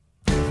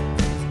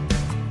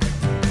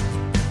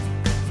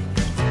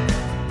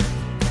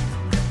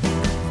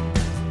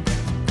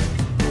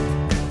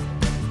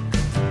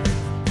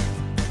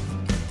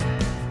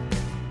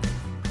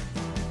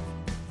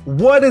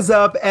What is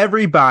up,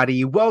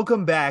 everybody?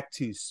 Welcome back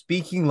to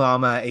Speaking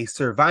Llama, a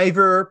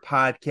Survivor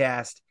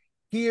podcast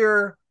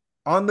here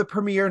on the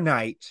premiere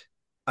night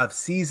of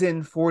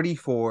season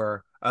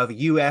 44 of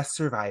US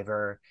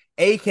Survivor,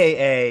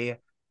 aka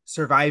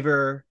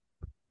Survivor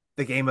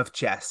the Game of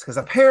Chess. Because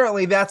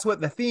apparently that's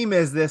what the theme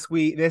is this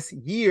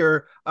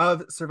year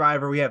of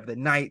Survivor. We have the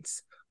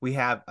knights, we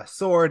have a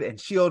sword and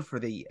shield for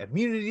the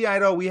immunity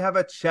idol, we have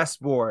a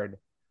chessboard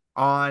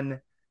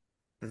on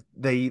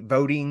the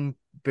voting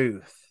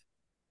booth.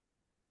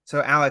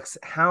 So, Alex,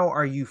 how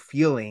are you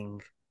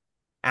feeling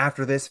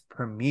after this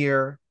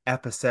premiere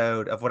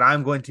episode of what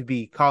I'm going to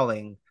be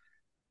calling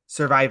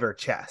Survivor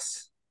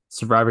Chess?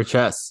 Survivor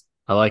Chess.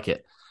 I like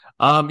it.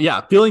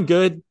 Yeah, feeling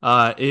good.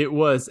 It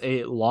was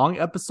a long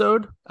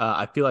episode.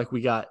 I feel like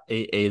we got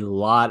a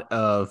lot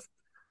of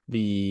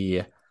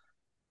the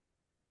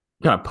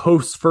kind of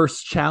post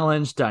first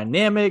challenge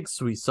dynamics.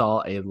 We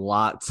saw a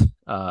lot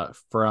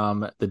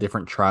from the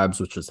different tribes,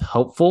 which was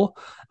helpful.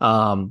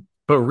 But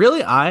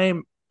really, I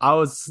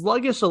was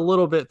sluggish a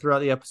little bit throughout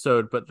the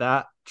episode, but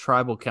that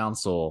tribal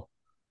council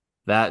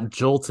that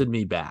jolted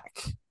me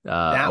back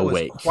That was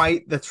awake.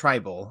 quite the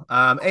tribal.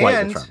 Quite the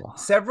And tribal.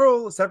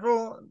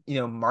 several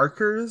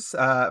markers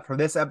from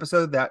this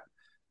episode that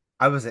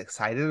I was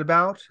excited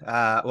about.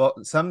 Well,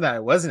 some that I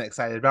wasn't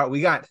excited about. We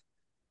got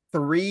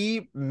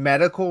three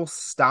medical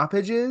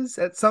stoppages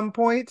at some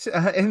point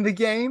in the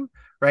game,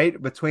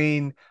 right?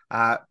 Between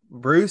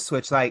Bruce,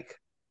 which, like,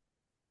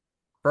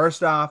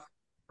 first off,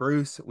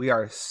 Bruce, we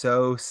are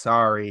so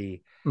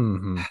sorry.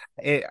 Mm-hmm.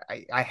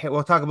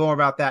 We'll talk more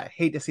about that.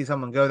 Hate to see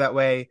someone go that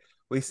way.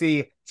 We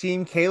see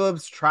Team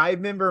Caleb's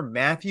tribe member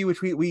Matthew,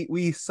 which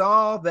we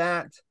saw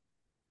that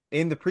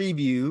in the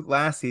preview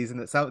last season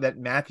that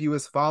Matthew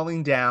was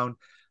falling down.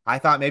 I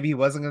thought maybe he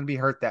wasn't going to be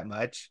hurt that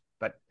much,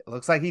 but it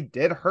looks like he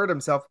did hurt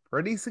himself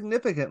pretty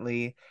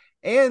significantly.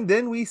 And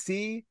then we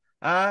see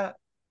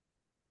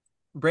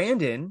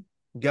Brandon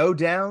go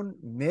down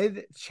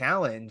mid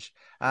challenge.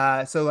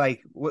 So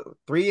like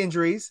three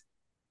injuries.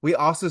 We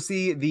also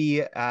see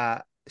the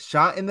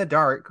shot in the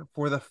dark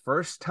for the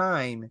first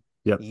time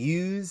Yep.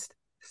 used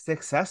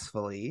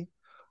successfully.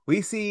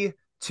 We see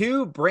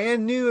two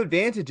brand new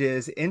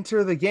advantages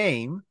enter the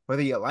game,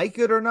 whether you like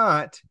it or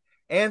not.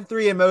 And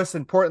three, and most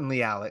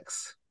importantly,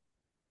 Alex,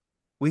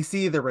 we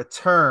see the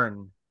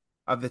return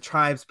of the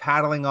tribes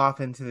paddling off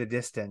into the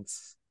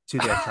distance to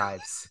their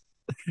tribes.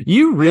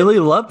 You And really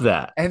love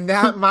that. and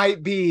that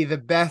might be the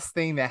best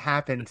thing that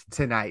happened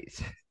tonight.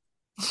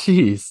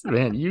 Jeez,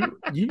 man, you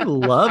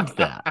love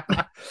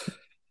that.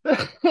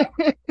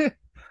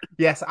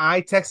 Yes,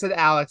 I texted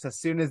Alex as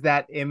soon as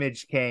that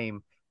image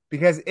came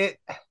because it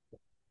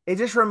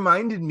just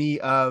reminded me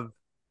of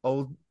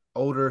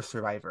older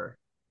Survivor,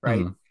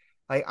 right? Mm.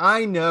 Like,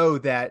 I know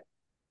that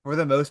for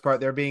the most part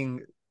they're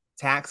being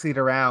taxied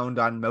around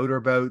on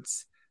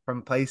motorboats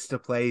from place to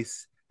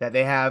place, that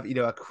they have,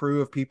 a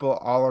crew of people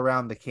all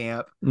around the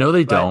camp. No,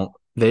 they But don't.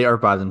 They are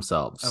by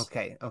themselves.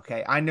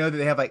 okay. I know that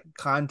they have like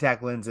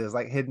contact lenses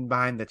like hidden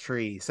behind the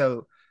tree.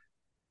 So,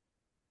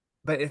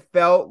 but it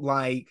felt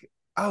like,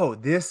 oh,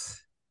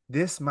 this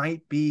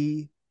might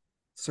be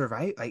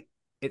survive. Like,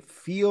 it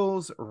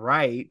feels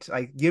right.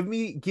 Like,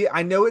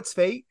 I know it's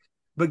fake,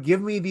 but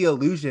give me the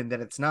illusion that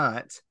it's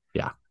not.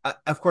 Yeah.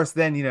 Of course,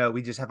 then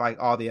we just have like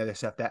all the other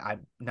stuff that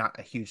I'm not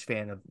a huge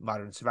fan of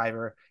Modern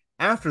Survivor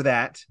after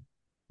that.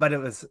 But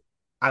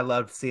I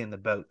loved seeing the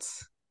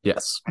boats.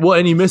 Yes. Well,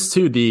 and you missed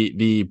too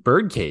the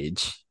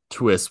birdcage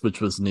twist, which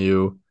was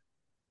new.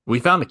 We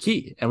found the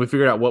key and we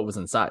figured out what was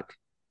inside.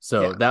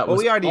 So Yeah. that Well,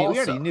 was we already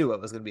also knew what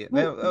was going to be.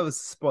 well, That was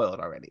spoiled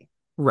already.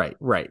 right,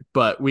 right.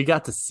 But we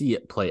got to see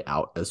it play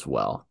out as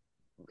well.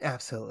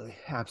 Absolutely.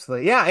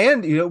 Yeah,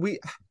 and we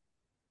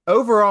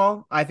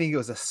overall, I think it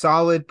was a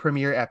solid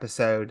premiere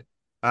episode.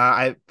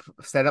 I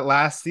said it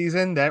last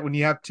season that when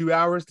you have 2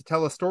 hours to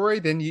tell a story,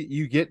 then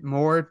you get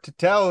more to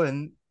tell,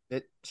 and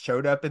it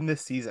showed up in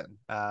this season.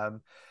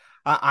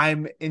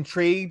 I'm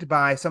intrigued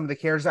by some of the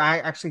characters. I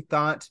actually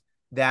thought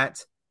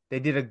that they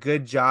did a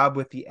good job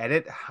with the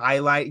edit,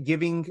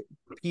 giving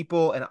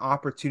people an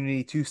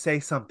opportunity to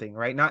say something,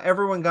 right? Not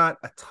everyone got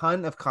a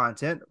ton of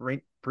content,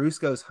 right? Bruce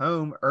goes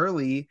home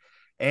early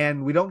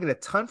and we don't get a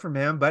ton from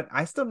him, but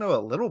I still know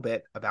a little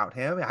bit about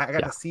him. I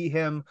got Yeah. to see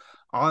him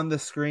on the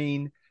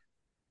screen.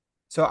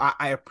 So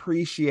I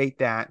appreciate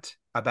that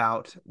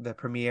about the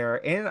premiere.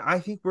 And I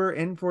think we're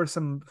in for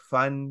some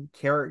fun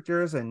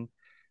characters and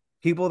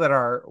people that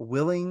are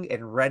willing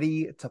and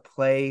ready to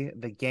play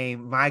the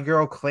game. My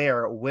girl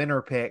Claire,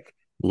 winner pick,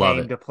 Love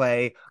came it. to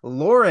play.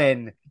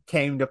 Lauren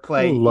came to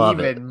play Love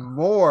it. even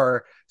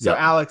more. So, Yep.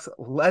 Alex,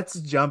 let's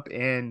jump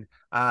in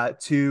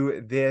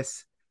to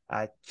this.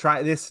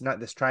 Try this, not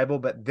this tribal,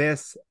 but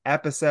this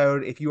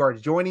episode. If you are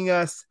joining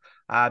us,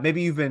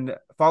 maybe you've been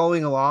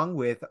following along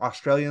with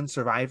Australian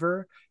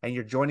Survivor and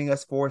you're joining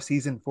us for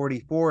season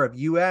 44 of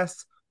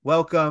US.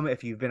 Welcome.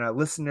 If you've been a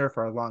listener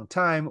for a long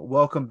time,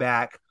 welcome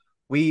back.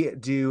 We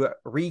do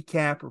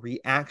recap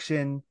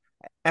reaction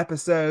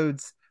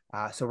episodes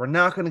So we're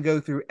not going to go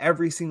through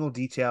every single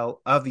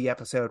detail of the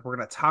episode. We're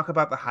going to talk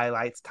about the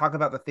highlights, talk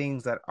about the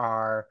things that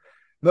are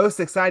most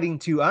exciting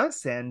to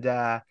us. And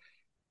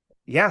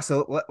yeah,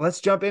 so let's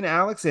jump in,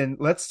 Alex, and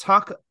let's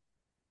talk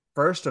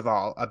first of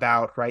all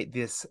about, right,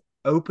 this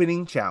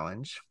opening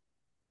challenge.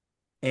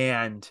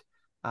 And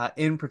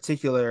in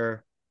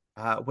particular,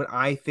 what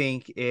I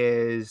think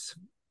is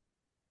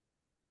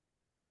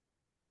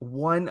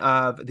one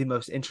of the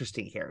most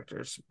interesting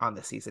characters on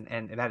the season,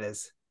 and that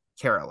is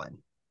Carolyn,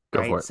 Go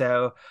right? for it.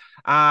 So,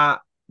 uh,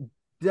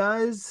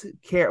 does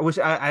care, which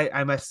I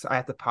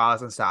have to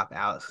pause and stop,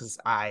 Alex, because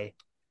I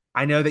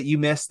know that you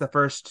missed the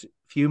first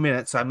few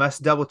minutes, so I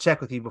must double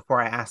check with you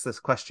before I ask this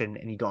question,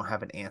 and you don't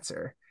have an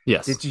answer.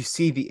 Yes, Did you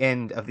see the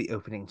end of the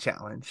opening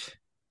challenge?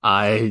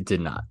 I did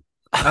not.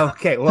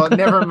 Okay, well,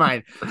 never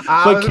mind.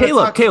 I But was going to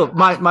talk. Caleb,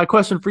 my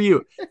question for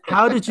you: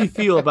 how did you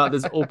feel about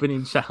this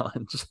opening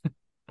challenge?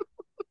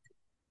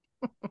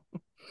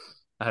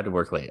 I had to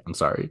work late. I'm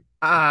sorry.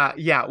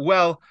 Yeah,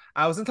 well,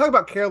 I was gonna talk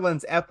about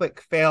Carolyn's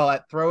epic fail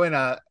at throwing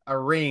a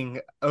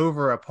ring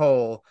over a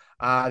pole.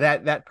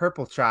 That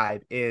purple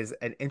tribe is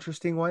an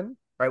interesting one,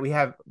 right? We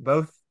have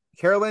both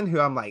Carolyn, who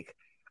I'm like,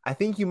 I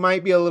think you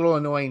might be a little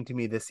annoying to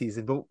me this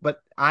season, but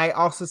I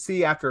also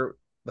see, after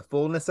the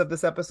fullness of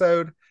this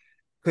episode,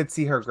 could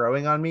see her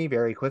growing on me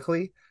very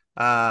quickly.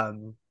 That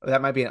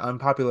might be an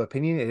unpopular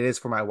opinion. It is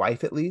for my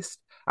wife, at least.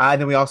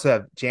 And then we also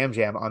have Jam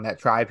Jam on that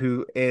tribe,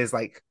 who is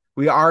like,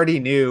 we already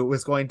knew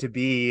was going to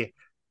be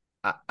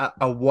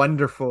a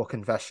wonderful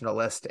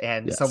confessionalist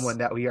and someone Yes.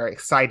 that we are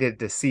excited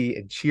to see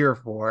and cheer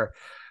for.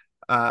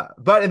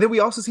 But and then we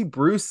also see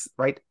Bruce,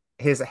 right?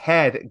 His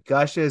head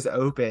gushes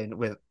open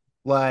with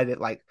blood.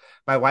 Like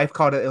my wife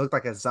called it, it looked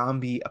like a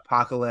zombie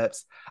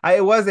apocalypse.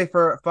 It was a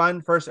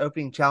fun first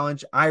opening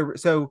challenge.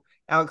 So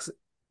Alex,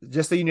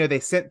 just so you know, they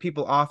sent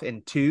people off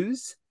in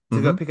twos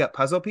to go Mm-hmm. pick up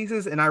puzzle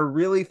pieces, and I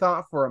really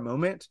thought for a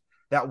moment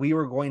that we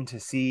were going to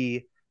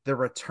see the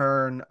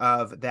return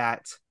of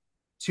that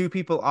two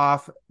people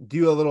off,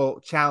 do a little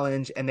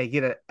challenge, and they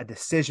get a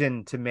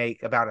decision to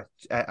make about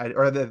at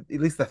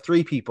least the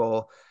three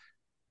people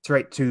to,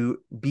 right, to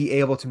be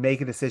able to make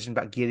a decision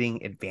about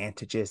getting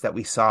advantages that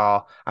we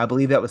saw. I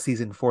believe that was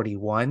season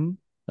 41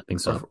 I think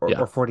or so.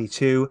 Yeah.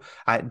 42.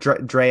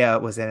 Drea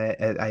was in it.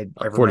 I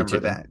remember 42.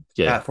 that.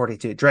 Yeah. Yeah.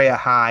 42. Drea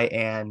High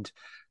and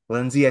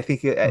Lindsay, I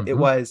think it Mm-hmm.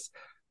 was.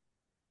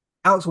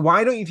 Alex,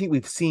 why don't you think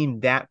we've seen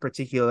that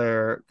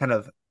particular kind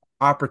of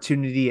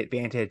opportunity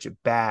advantage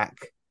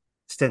back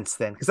since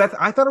then? Because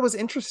I thought it was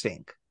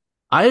interesting.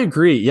 I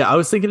agree. Yeah, I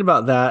was thinking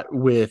about that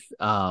with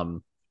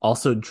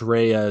also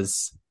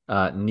Drea's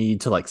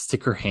need to like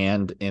stick her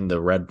hand in the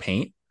red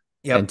paint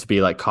and Yep. to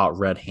be like caught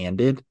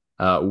red-handed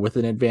with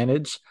an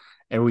advantage.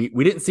 And we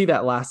didn't see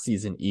that last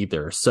season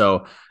either.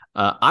 So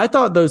I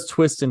thought those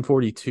twists in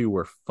 42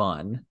 were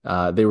fun.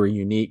 They were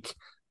unique.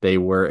 They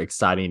were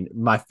exciting.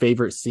 My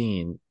favorite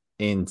scene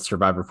in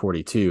Survivor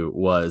 42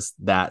 was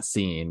that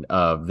scene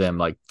of them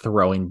like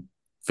throwing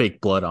fake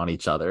blood on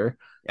each other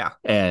Yeah.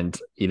 and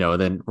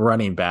then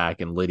running back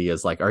and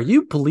Lydia's like, are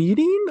you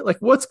bleeding? Like,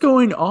 what's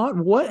going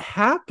on? What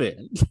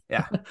happened?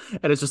 Yeah.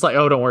 And it's just like,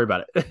 oh, don't worry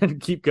about it and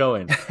keep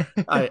going.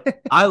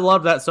 I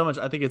love that so much.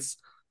 I think it's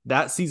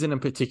that season in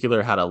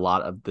particular had a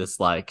lot of this,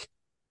 like,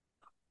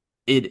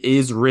 it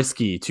is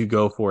risky to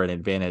go for an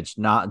advantage,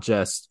 not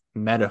just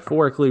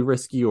metaphorically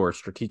risky or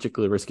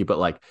strategically risky, but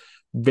like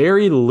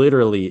very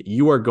literally,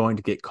 you are going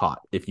to get caught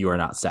if you are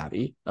not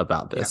savvy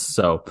about Yeah. this.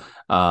 So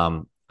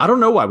I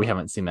don't know why we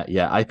haven't seen that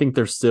yet. I think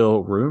there's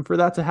still room for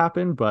that to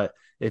happen, but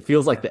it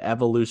feels like the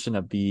evolution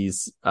of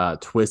these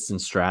twists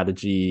and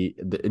strategy,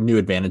 the new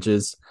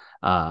advantages,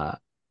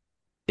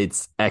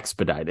 it's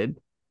expedited,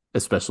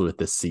 especially with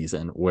this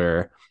season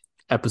where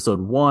episode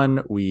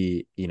one,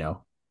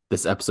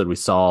 this episode we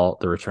saw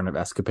the return of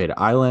Escapade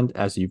Island,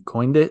 as you've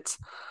coined it.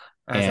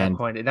 As I And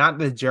coined it, not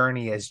the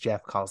journey as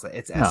Jeff calls it.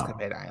 It's no,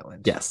 Escapade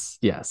Island.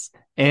 yes.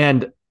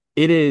 And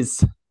it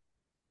is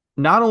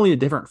not only a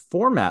different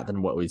format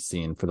than what we've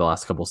seen for the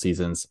last couple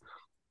seasons,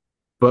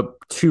 but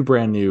two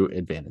brand new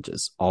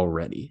advantages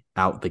already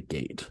out the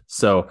gate.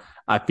 So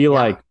I feel Yeah.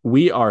 like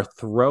we are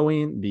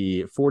throwing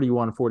the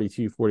 41,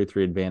 42,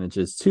 43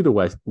 advantages to the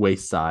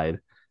waist side,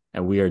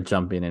 and we are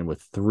jumping in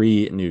with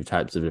three new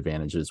types of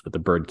advantages with the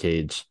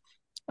birdcage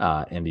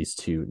and these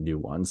two new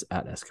ones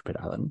at Escapade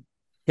Island.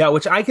 Yeah,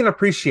 which I can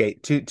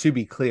appreciate, to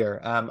be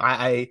clear.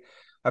 I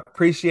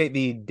appreciate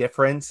the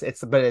difference.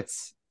 It's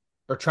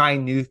or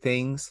trying new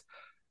things.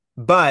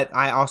 But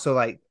I also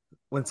like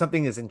when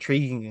something is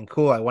intriguing and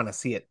cool, I want to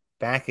see it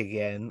back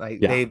again. Like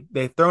Yeah.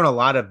 they've thrown a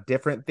lot of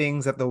different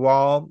things at the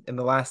wall in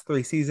the last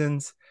three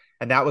seasons,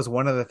 and that was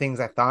one of the things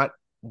I thought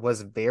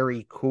was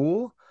very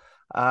cool.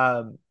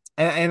 And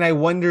I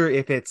wonder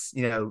if it's,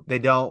 they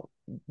don't,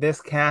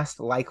 this cast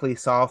likely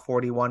saw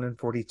 41 and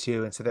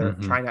 42, and so they're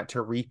Mm-hmm. trying not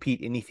to repeat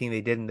anything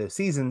they did in those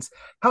seasons.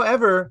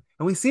 However,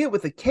 and we see it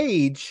with the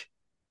cage,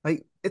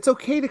 like it's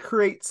okay to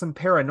create some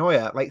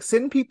paranoia, like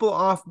send people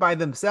off by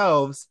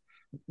themselves,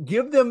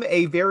 give them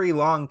a very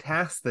long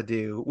task to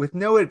do with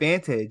no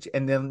advantage,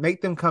 and then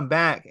make them come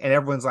back, and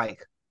everyone's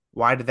like,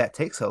 why did that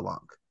take so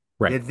long?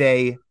 Right. Did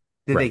they did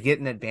they Right. get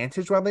an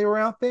advantage while they were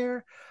out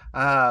there?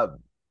 Uh,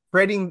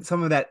 Creating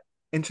some of that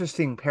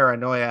interesting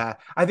paranoia,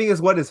 I think,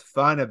 is what is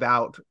fun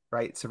about,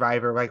 right,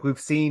 Survivor. Like we've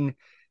seen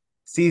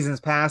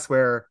seasons past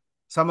where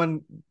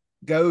someone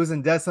goes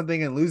and does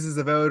something and loses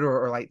a vote,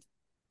 or like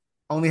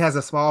only has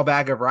a small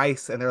bag of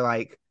rice, and they're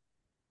like,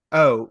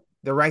 oh,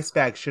 the rice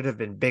bag should have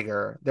been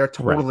bigger. They're Right.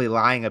 totally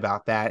lying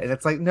about that. And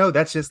it's like, no,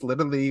 that's just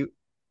literally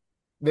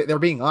they're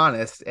being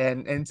honest.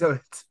 And so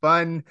it's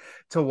fun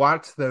to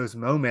watch those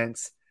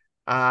moments.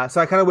 So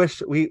I kind of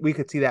wish we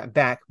could see that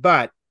back.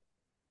 But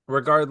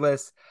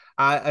regardless,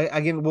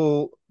 again,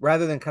 we'll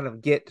rather than kind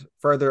of get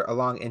further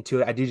along into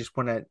it, I do just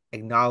want to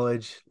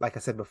acknowledge, like I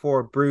said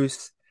before,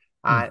 Bruce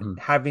Hmm.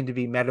 having to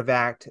be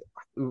medevaced.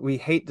 We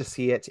hate to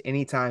see it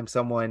anytime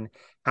someone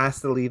has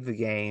to leave the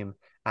game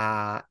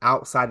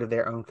outside of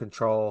their own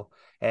control.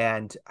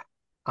 And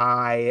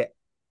I,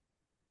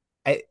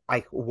 I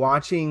like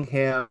watching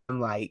him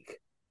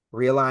like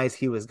realize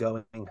he was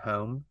going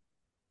home.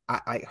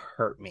 I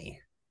hurt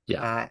me.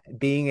 Yeah.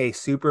 Being a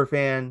super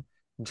fan,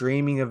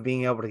 dreaming of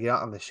being able to get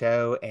out on the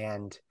show,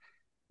 and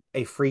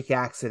a freak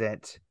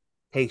accident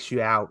takes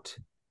you out.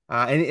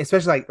 And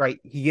especially like right,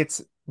 he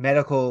gets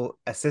medical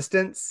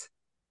assistance.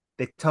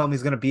 They tell him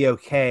he's going to be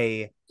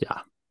okay, Yeah.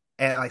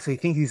 and like so he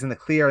thinks he's in the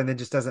clear, and then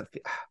just doesn't.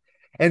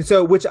 And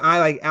so, which I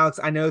like, Alex.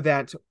 I know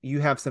that you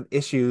have some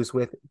issues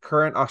with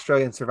current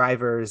Australian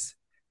survivors.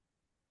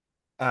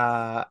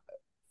 Uh,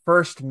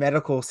 First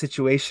medical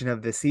situation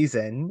of the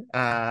season.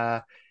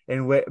 But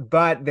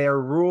their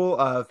rule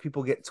of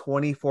people get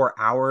 24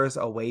 hours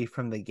away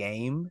from the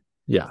game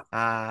Yeah.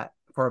 uh,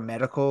 for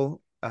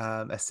medical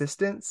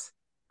assistance.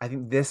 I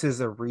think this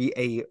is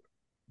a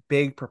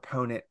big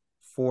proponent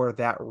for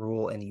that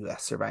rule in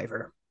U.S.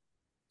 Survivor.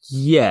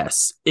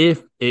 Yes,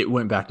 if it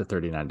went back to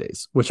 39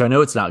 days, which I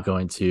know it's not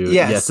going to.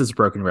 Yes, Yes, it's a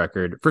broken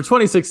record. For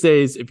 26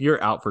 days, if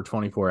you're out for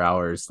 24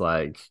 hours,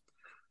 like,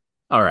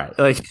 all right,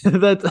 like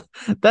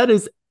that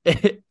is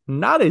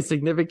not a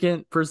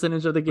significant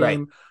percentage of the right.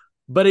 game,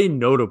 but a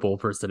notable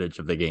percentage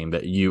of the game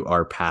that you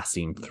are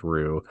passing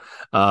through.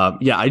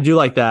 Yeah, I do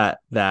like that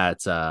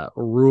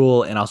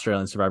rule in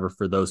Australian Survivor.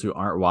 For those who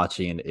aren't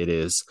watching, it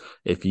is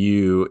if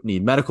you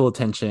need medical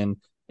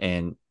attention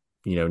and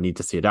need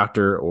to see a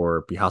doctor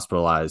or be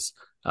hospitalized,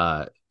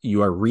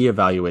 you are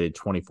reevaluated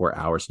 24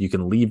 hours. You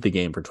can leave the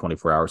game for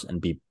 24 hours and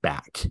be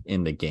back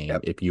in the game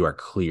Yep. if you are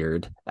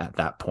cleared at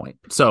that point.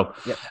 So,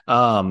 Yep.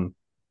 um,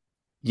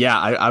 yeah,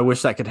 I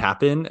wish that could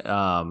happen.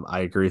 I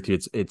agree with you.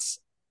 It's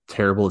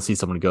terrible to see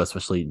someone go,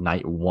 especially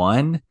night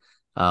one.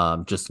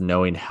 Just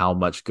knowing how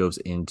much goes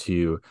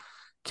into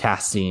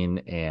casting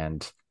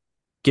and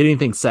getting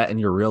things set in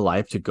your real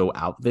life to go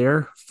out there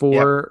Yep.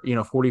 for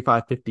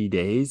 45, 50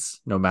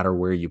 days, no matter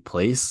where you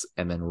place,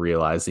 and then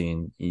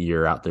realizing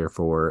you're out there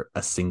for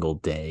a single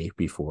day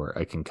before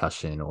a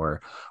concussion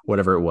or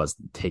whatever it was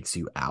takes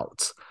you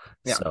out.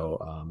 Yeah.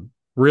 So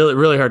really,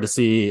 really hard to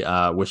see.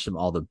 Wish him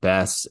all the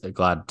best.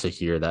 Glad to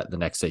hear that the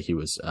next day he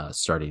was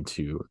starting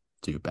to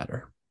do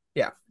better.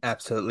 Yeah,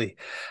 absolutely.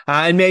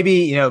 And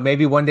maybe,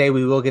 maybe one day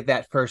we will get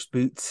that first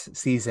Boots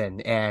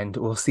season and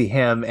we'll see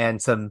him and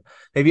some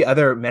maybe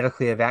other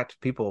medically evac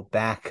people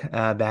back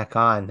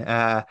on.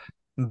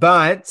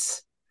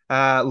 But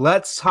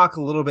let's talk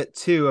a little bit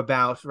too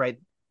about, right,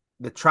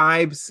 the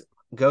tribes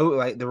go,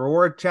 like the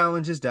reward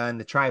challenge is done.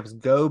 The tribes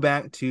go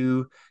back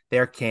to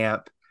their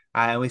camp.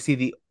 And we see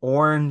the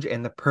orange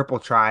and the purple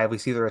tribe. We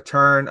see the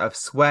return of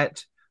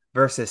Sweat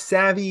versus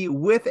Savvy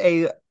with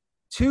a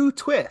two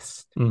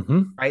twist,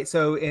 Mm-hmm. right?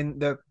 So in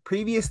the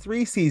previous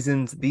three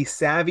seasons, the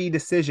savvy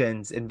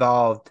decisions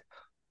involved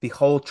the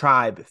whole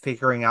tribe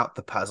figuring out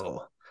the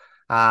puzzle.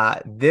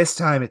 This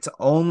time it's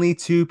only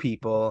two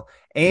people,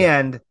 Yeah.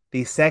 and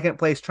the second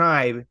place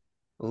tribe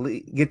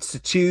gets to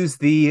choose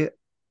the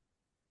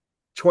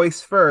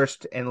choice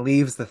first and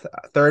leaves the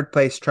third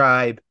place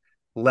tribe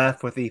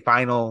left with the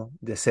final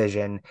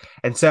decision.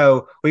 And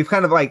so we've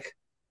kind of like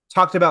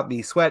talked about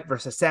the sweat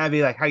versus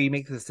savvy, like how you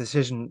make this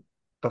decision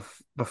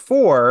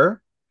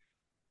before,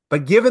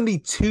 but given the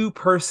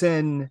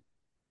two-person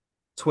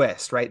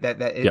twist, right?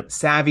 Yep.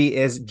 Savvy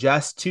is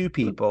just two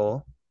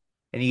people,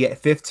 and you get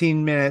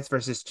 15 minutes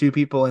versus two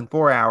people in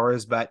 4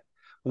 hours. But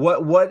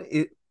what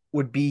it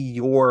would be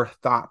your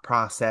thought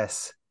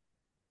process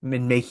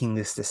in making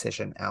this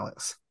decision,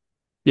 Alex?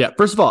 Yeah.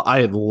 First of all,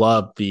 I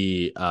love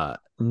the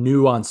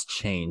nuanced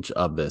change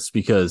of this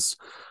because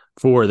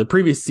for the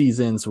previous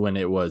seasons, when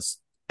it was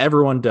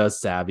everyone does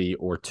savvy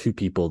or two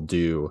people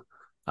do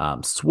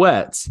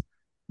sweat,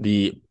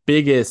 the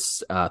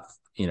biggest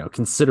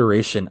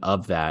consideration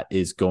of that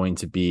is going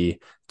to be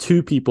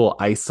two people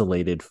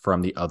isolated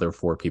from the other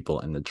four people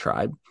in the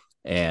tribe.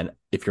 And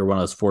if you're one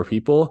of those four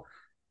people,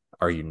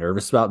 are you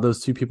nervous about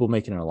those two people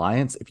making an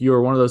alliance? If you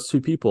are one of those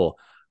two people,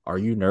 are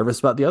you nervous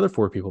about the other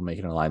four people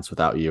making an alliance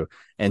without you?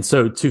 And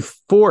so to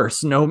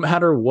force, no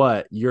matter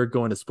what, you're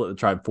going to split the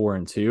tribe 4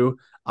 and 2.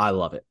 I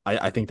love it.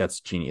 I think that's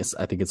genius.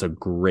 I think it's a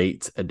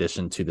great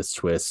addition to this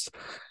twist.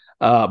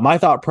 My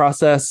thought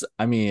process,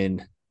 I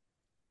mean,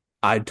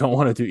 I don't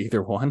want to do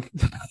either one.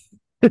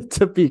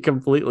 To be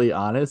completely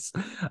honest,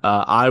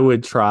 I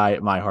would try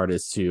my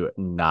hardest to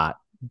not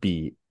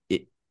be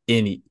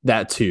any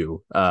that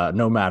too,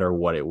 no matter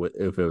what it would,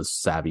 if it was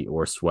savvy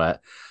or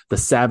sweat. The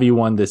savvy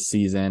one this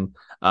season,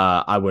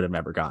 I would have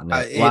never gotten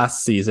it.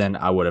 Last season,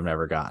 I would have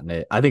never gotten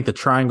it. I think the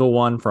triangle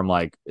one from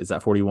like, is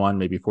that 41,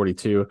 maybe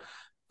 42?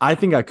 I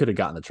think I could have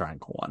gotten the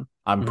triangle one.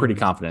 I'm pretty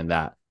confident in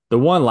that. The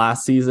one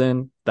last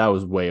season, that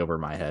was way over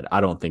my head. I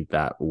don't think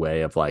that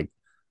way of like,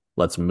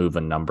 let's move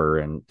a number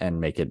and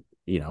make it,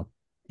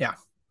 Yeah.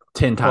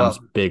 10 times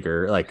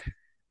bigger. Like,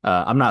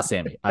 I'm not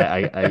Sammy.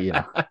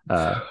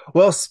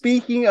 Well,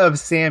 speaking of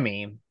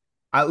Sammy,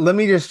 let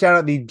me just shout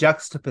out the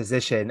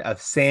juxtaposition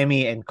of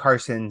Sammy and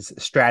Carson's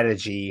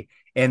strategy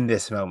in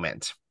this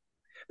moment.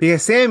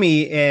 Because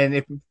Sammy, and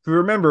if you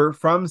remember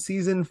from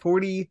season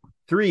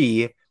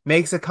 43,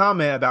 makes a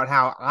comment about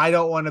how I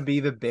don't want to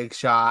be the big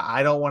shot.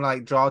 I don't want to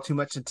like draw too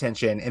much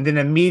attention. And then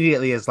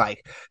immediately is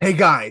like, hey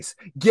guys,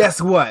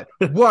 guess what?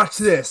 Watch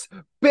this.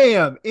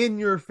 Bam, in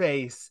your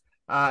face.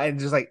 And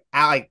just like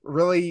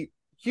really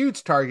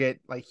huge target,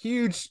 like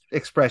huge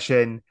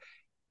expression.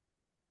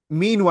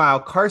 Meanwhile,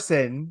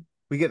 Carson,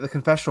 we get the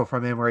confessional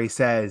from him where he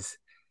says,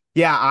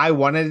 yeah, I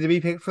wanted to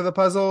be picked for the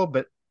puzzle,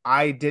 but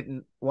I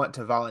didn't want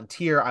to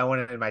volunteer. I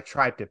wanted my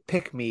tribe to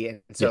pick me.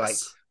 And so like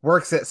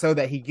works it so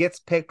that he gets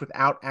picked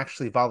without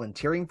actually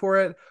volunteering for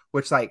it,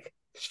 which like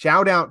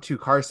shout out to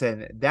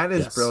Carson. That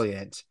is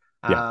brilliant.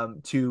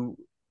 To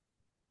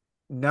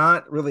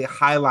not really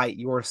highlight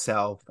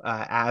yourself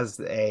as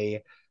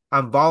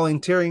I'm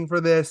volunteering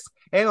for this.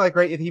 And like,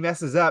 right, if he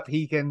messes up,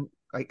 he can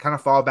like kind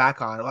of fall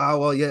back on, oh,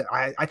 well, yeah,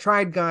 I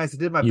tried, guys. I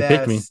did my best.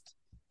 Picked me.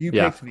 You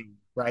picked me.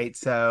 Right.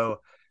 So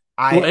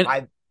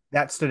I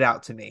that stood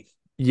out to me.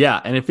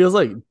 Yeah. And it feels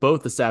like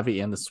both the savvy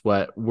and the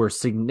sweat were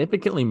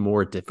significantly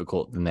more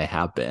difficult than they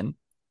have been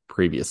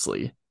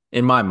previously,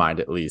 in my mind,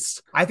 at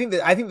least. I think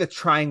the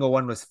triangle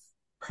one was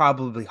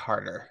probably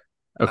harder.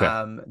 Okay.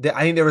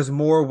 I think there was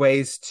more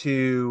ways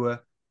to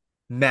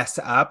mess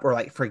up or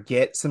like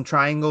forget some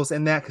triangles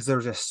in that because there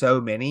were just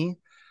so many.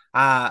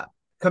 But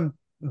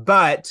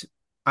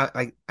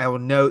I will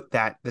note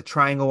that the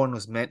triangle one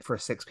was meant for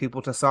 6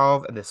 people to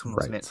solve, and this one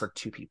was meant for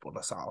 2 people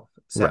to solve.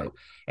 So,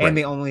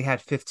 they only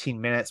had 15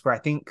 minutes. Where I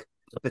think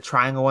the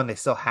triangle one they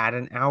still had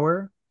an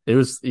hour. It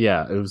was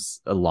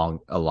a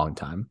long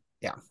time.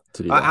 Yeah.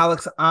 To do that.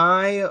 Alex,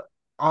 I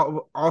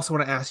also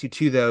want to ask you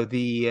too,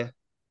 though,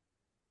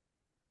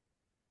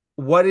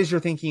 what is your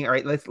thinking? All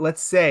right,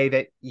 let's say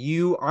that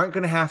you aren't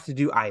going to have to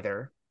do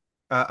either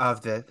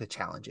of the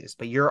challenges,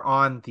 but you're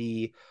on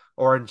the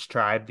Orange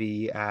tribe,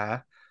 the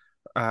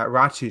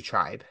Ratu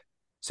tribe.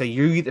 So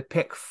you get to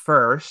pick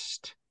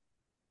first.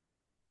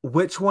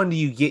 Which one do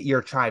you get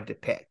your tribe to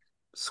pick?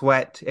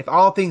 Sweat, if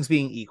all things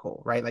being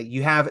equal, right? Like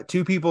you have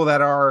 2 people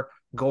that are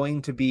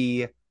going to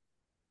be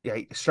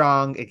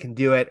strong and can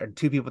do it, and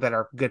 2 people that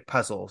are good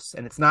puzzles,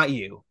 and it's not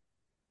you.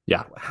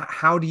 Yeah.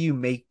 How do you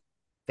make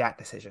that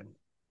decision?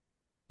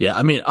 Yeah,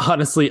 I mean,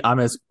 honestly, I'm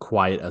as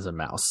quiet as a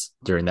mouse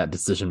during that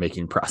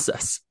decision-making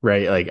process,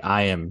 right? Like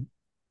I'm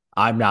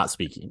not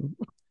speaking.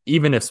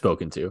 Even if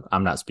spoken to,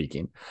 I'm not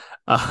speaking.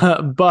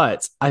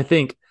 But I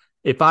think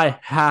if I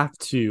have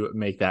to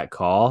make that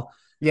call,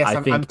 yes,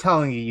 I'm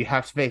telling you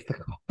have to make the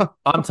call.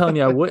 I'm telling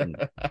you I wouldn't.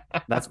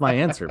 That's my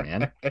answer,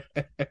 man.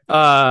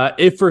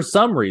 If for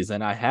some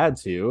reason I had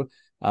to,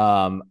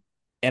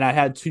 and I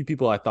had 2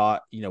 people I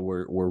thought,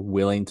 were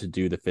willing to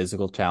do the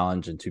physical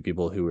challenge and 2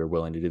 people who were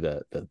willing to do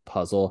the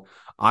puzzle,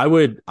 I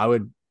would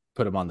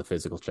put them on the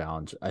physical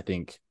challenge. I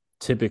think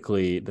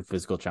typically the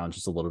physical challenge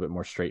is a little bit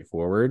more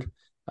straightforward.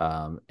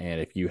 And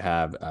if you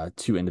have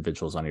 2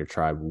 individuals on your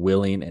tribe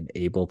willing and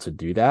able to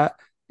do that,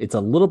 it's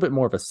a little bit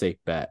more of a safe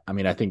bet. I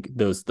mean, I think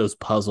those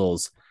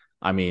puzzles,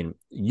 I mean,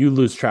 you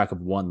lose track of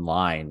one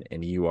line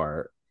and you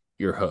are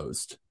your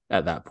host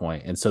at that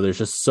point. And so there's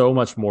just so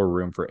much more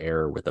room for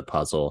error with a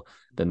puzzle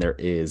than there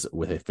is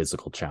with a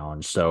physical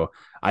challenge. So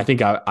I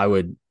think I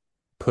would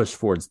push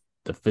towards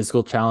the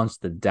physical challenge.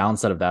 The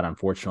downside of that,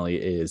 unfortunately,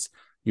 is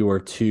your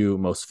 2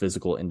 most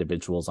physical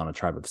individuals on a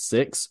tribe of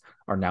 6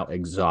 are now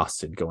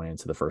exhausted going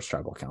into the first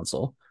tribal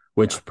council,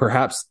 which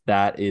perhaps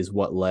that is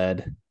what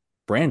led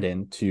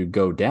Brandon to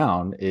go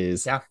down,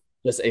 is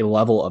just a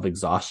level of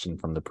exhaustion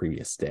from the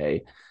previous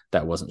day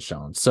that wasn't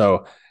shown.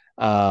 So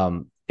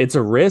it's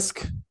a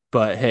risk,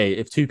 but hey,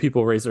 if 2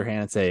 people raise their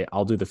hand and say,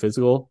 I'll do the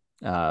physical,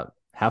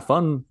 have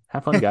fun,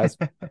 guys,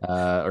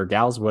 or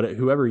gals,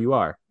 whoever you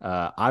are.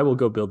 I will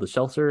go build the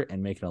shelter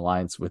and make an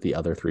alliance with the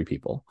other 3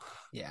 people.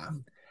 Yeah.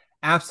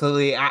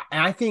 Absolutely.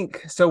 I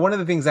think so. One of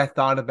the things I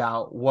thought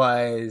about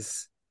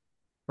was,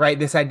 right,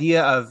 this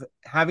idea of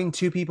having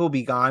 2 people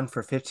be gone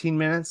for 15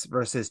 minutes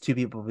versus 2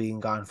 people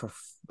being gone for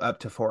up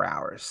to 4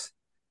 hours.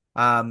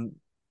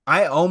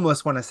 I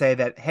almost want to say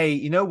that, hey,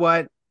 you know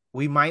what?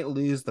 We might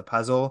lose the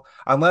puzzle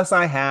unless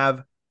I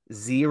have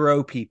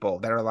 0 people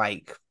that are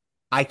like,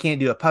 I can't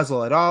do a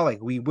puzzle at all.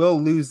 Like, we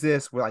will lose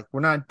this. We're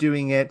not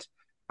doing it.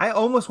 I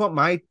almost want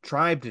my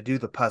tribe to do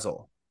the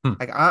puzzle.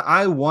 Like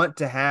I want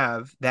to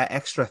have that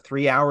extra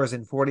 3 hours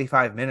and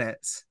 45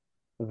 minutes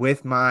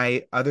with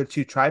my other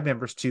two tribe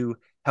members to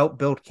help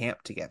build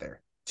camp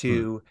together, Hmm.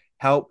 to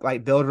help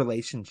like build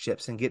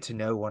relationships and get to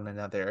know one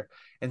another.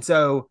 And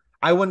so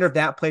I wonder if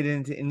that played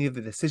into any of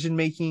the decision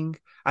making.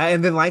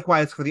 And then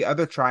likewise for the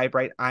other tribe,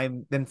 right?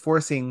 I'm then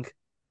forcing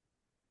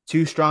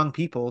two strong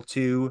people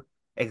to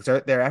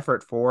exert their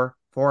effort for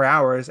 4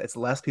 hours. It's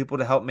less people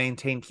to help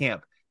maintain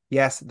camp.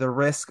 Yes, the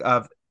risk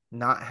of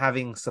not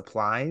having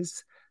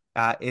supplies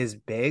is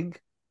big,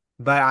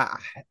 but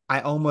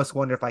I almost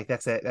wonder if like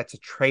that's a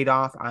trade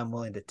off I'm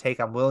willing to take.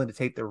 I'm willing to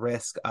take the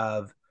risk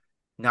of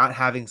not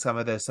having some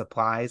of those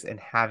supplies and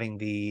having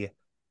the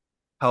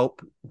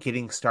help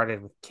getting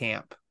started with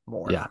camp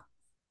more. Yeah.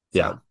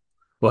 Yeah. So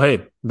Well,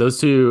 hey, those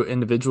two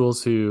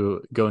individuals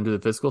who go into the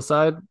physical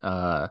side,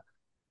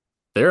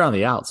 they're on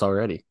the outs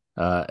already.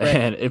 right.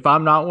 And if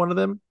I'm not one of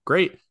them,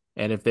 great.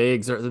 And if they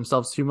exert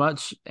themselves too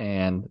much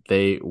and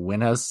they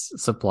win us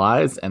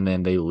supplies and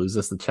then they lose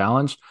us the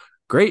challenge,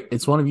 great.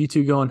 It's one of you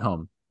two going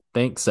home.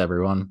 Thanks,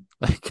 everyone.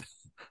 Like,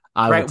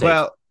 I will Right. take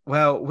it.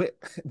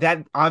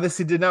 That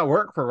obviously did not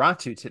work for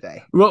Ratu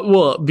today,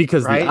 Well,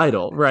 because the right?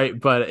 idol, right?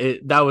 But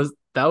that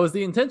was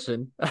the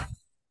intention.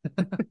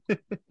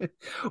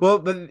 Well,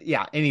 but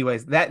yeah,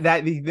 anyways, that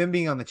them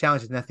being on the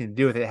challenge has nothing to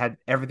do with it. It had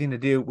everything to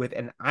do with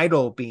an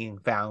idol being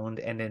found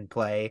and in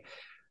play,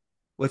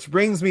 which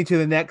brings me to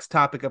the next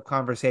topic of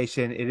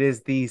conversation. It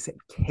is these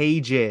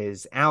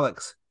cages.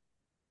 Alex,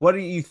 what are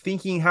you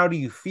thinking? How do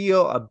you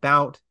feel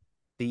about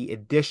the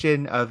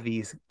addition of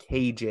these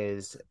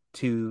cages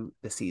to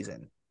the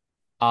season?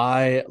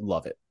 I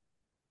love it.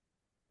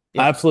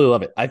 I Yeah, absolutely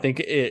love it. I think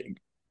it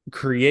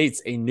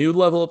creates a new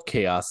level of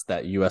chaos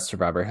that US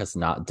Survivor has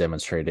not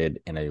demonstrated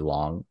in a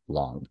long,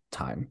 long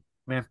time.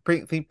 man,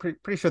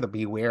 pretty sure the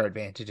beware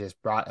advantages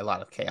brought a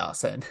lot of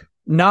chaos in.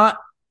 Not,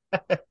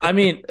 I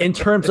mean, in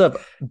terms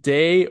of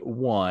day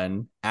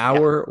one, Yeah,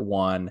 hour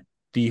one,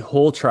 the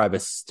whole tribe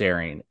is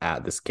staring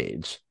at this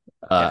cage.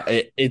 yeah.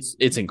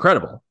 It's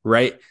incredible,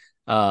 right?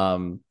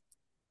 Um,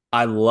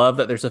 I love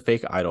that there's a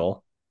fake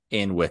idol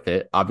in with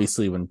it.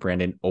 Obviously, when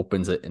Brandon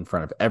opens it in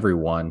front of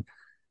everyone,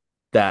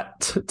 that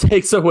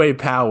takes away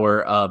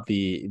power of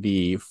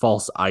the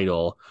false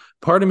idol.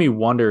 Part of me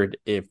wondered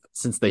if,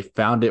 since they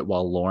found it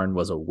while Lauren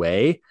was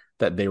away,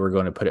 that they were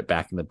going to put it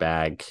back in the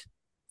bag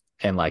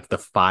and like the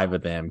five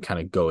of them kind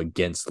of go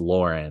against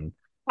Lauren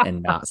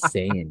and not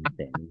say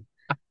anything.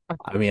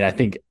 I mean, I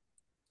think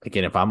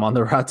again, if I'm on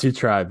the Ratu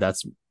tribe,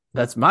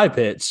 that's my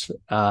pitch,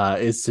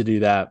 is to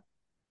do that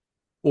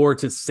or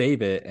to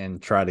save it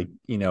and try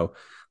to,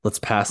 let's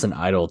pass an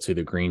idol to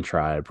the green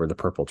tribe or the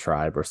purple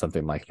tribe or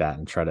something like that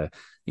and try to,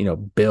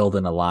 build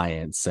an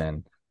alliance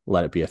and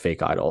let it be a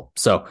fake idol.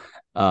 So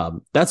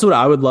that's what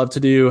I would love to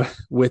do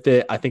with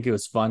it. I think it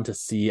was fun to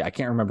see. I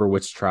can't remember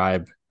which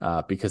tribe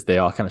because they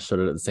all kind of showed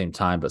it at the same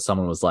time, but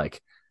someone was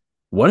like,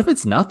 what if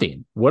it's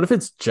nothing? What if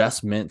it's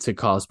just meant to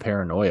cause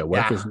paranoia? What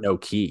if Yeah. there's no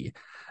key?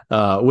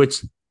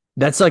 Which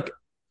that's like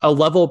a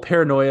level of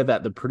paranoia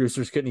that the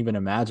producers couldn't even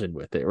imagine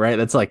with it, right?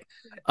 That's like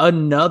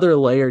another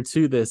layer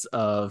to this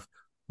of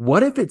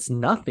what if it's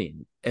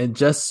nothing and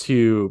just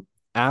to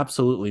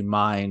absolutely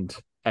mind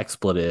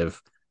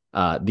expletive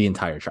the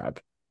entire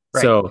tribe.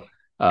 Right. So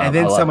And I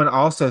then love it. someone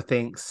also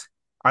thinks,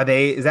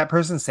 is that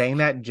person saying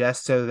that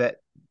just so that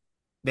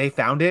they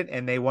found it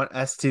and they want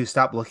us to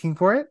stop looking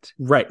for it?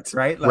 Right,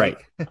 Right? right.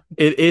 Like,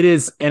 It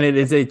is, and it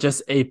is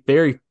just a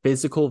very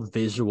physical,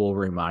 visual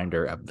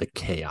reminder of the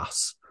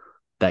chaos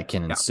that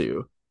can yeah,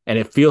 ensue. And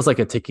it feels like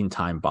a ticking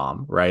time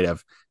bomb, right?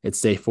 Of it's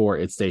day 4,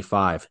 it's day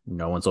 5,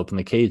 no one's opened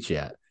the cage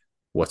yet.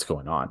 What's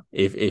going on?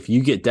 If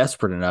you get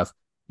desperate enough,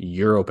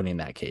 you're opening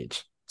that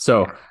cage.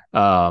 So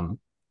yeah,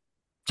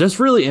 just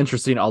really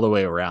interesting all the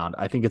way around.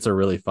 I think it's a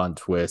really fun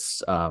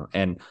twist.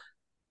 And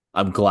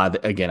I'm glad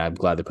that, again, I'm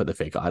glad they put the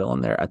fake idol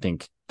in there. I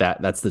think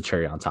that's the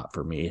cherry on top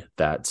for me.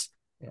 That's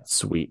yeah.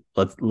 sweet.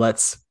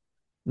 Let's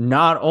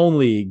not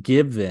only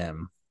give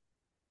them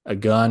a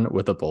gun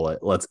with a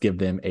bullet, let's give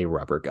them a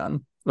rubber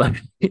gun.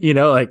 Like,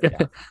 Yeah.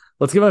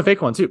 let's give them a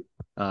fake one too.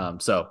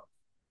 So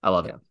I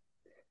love it. Yeah.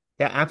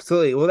 Yeah,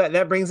 absolutely. Well,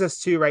 that brings us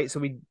to right. So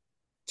we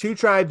two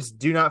tribes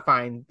do not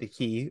find the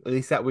key, at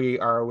least that we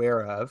are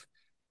aware of.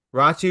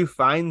 Ratu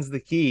finds the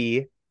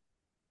key.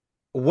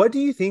 What do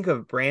you think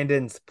of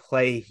Brandon's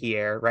play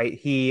here? Right,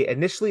 he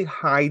initially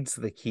hides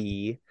the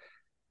key,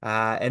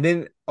 and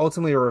then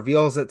ultimately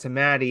reveals it to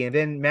Maddie, and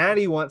then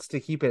Maddie wants to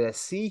keep it a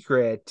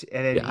secret,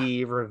 and then Yeah.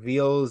 he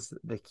reveals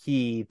the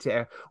key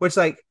to which,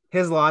 like,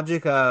 his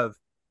logic of,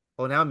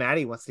 well, now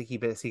Maddie wants to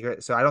keep it a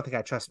secret, so I don't think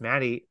I trust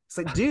Maddie. It's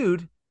like,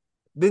 dude,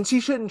 then she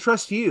shouldn't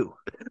trust you.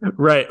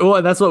 Right. Well,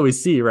 and that's what we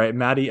see, right?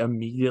 Maddie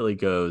immediately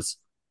goes,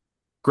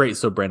 great.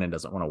 So Brandon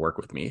doesn't want to work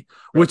with me,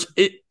 Right.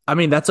 I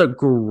mean, that's a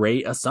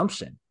great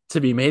assumption to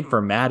be made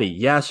for Maddie.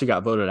 Yeah, she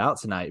got voted out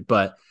tonight,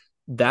 but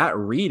that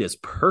read is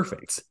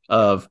perfect Yeah.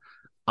 of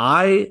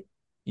I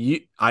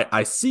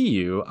see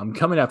you, I'm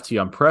coming up to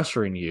you, I'm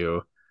pressuring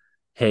you.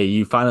 Hey,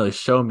 you finally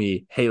show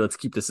me, hey, let's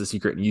keep this a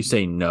secret. And you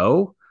say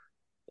no,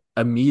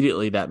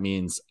 immediately that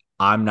means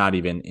I'm not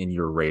even in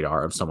your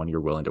radar of someone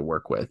you're willing to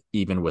work with,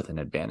 even with an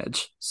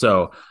advantage.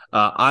 So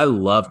I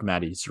loved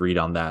Maddie's read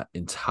on that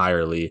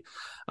entirely.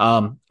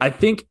 I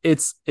think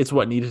it's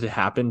what needed to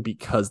happen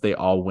because they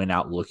all went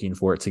out looking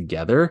for it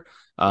together.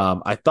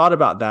 I thought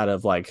about that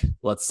of like,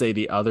 let's say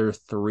the other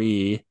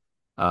three,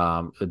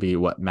 it'd be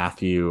what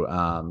Matthew,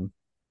 I'm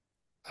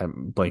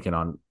blanking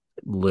on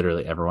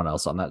literally everyone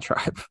else on that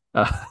tribe.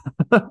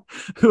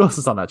 Who else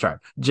is on that tribe?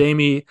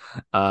 Jamie,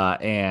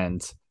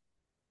 and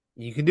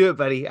You can do it,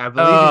 buddy. I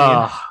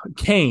believe in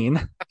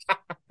Kane.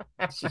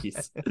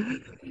 Jeez.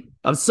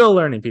 I'm still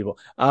learning, people.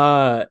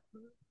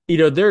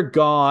 They're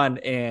gone,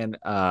 and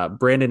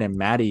Brandon and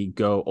Maddie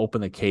go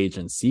open the cage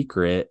in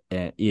secret,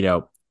 and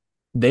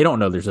they don't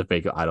know there's a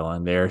fake idol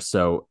in there.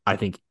 So I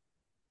think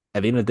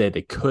at the end of the day,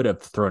 they could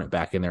have thrown it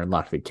back in there and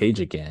locked the cage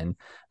again.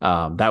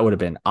 That would have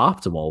been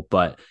optimal.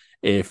 But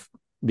if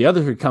the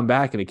others would come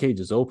back and the cage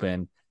is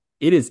open,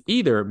 it is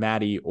either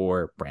Maddie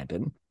or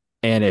Brandon.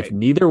 And if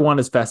neither one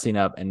is fessing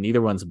up and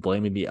neither one's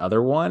blaming the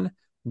other one,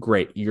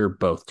 great, you're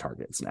both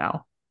targets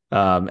now.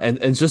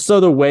 And just so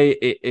the way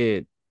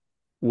it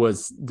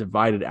was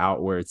divided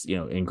out, where it's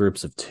in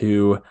groups of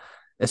two,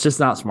 it's just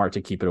not smart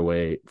to keep it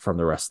away from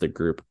the rest of the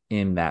group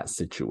in that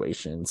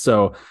situation.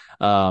 So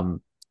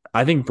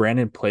I think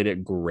Brandon played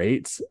it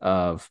great.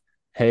 Of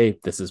hey,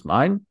 this is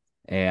mine,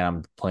 and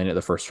I'm playing it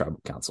the first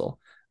tribal council,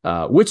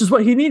 which is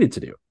what he needed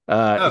to do.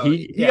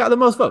 He got the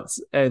most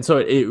votes, and so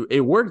it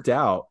worked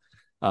out.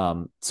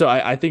 So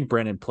I think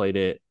Brandon played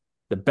it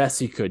the best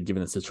he could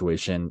given the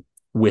situation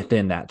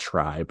within that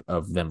tribe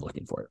of them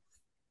looking for it.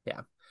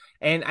 Yeah.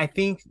 And I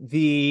think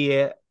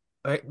the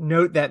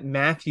note that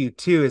Matthew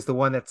too is the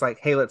one that's like,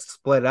 hey, let's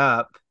split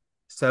up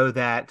so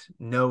that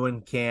no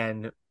one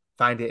can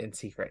find it in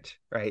secret.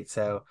 Right.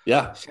 So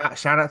yeah,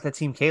 shout out to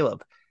Team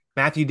Caleb.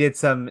 Matthew did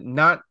some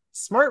not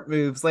smart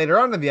moves later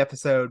on in the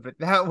episode, but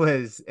that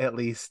was at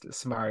least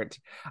smart.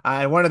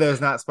 And one of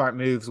those not smart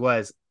moves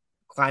was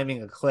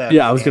climbing a cliff.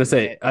 Yeah, I was going to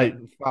say,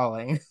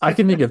 falling. I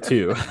can think of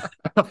two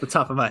off the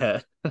top of my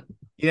head.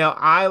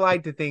 I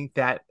like to think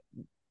that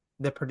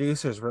the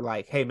producers were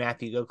like, hey,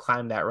 Matthew, go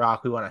climb that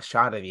rock. We want a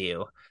shot of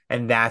you.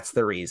 And that's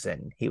the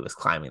reason he was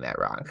climbing that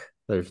rock.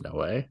 There's no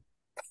way.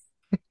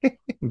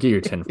 Get your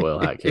tinfoil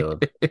hat,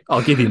 Caleb.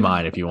 I'll give you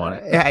mine if you want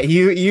it. Yeah,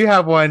 you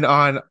have one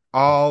on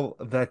all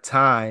the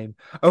time.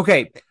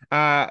 Okay.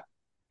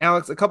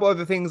 Alex, a couple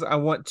other things I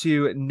want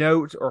to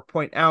note or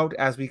point out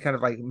as we kind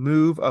of like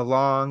move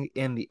along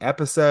in the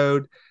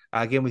episode.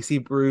 Again, we see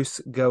Bruce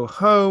go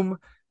home.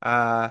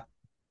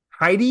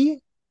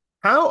 Heidi,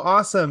 how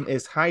awesome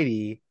is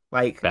Heidi?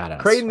 Like badass.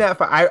 Creating that.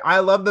 I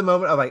love the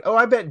moment of like, oh,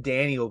 I bet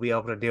Danny will be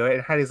able to do it.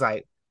 And Heidi's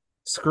like,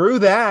 screw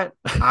that.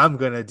 I'm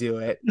going to do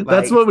it. Like,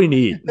 that's what we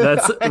need.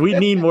 We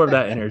need more of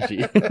that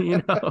energy.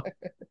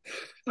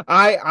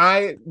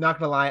 I not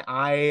going to lie.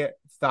 I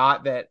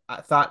thought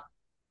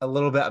a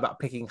little bit about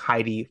picking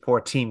Heidi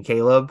for Team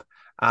Caleb.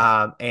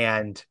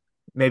 And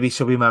maybe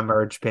she'll be my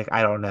merge pick.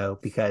 I don't know,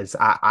 because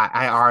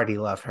I already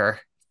love her.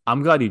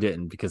 I'm glad you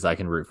didn't, because I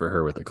can root for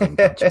her with a clean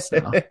conscience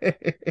now.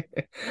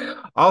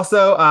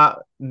 Also,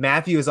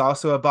 Matthew is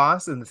also a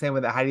boss in the same way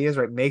that Heidi is,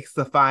 right? Makes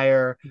the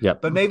fire.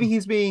 Yep. But maybe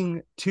he's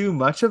being too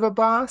much of a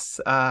boss,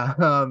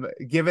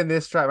 given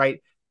this try,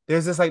 right?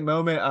 There's this like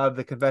moment of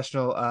the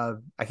confessional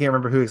of, I can't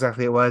remember who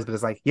exactly it was, but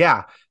it's like,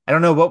 yeah, I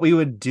don't know what we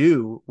would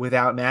do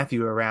without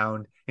Matthew around.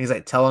 And he's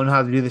like, tell him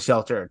how to do the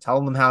shelter,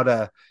 tell them how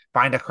to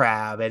find a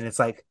crab. And it's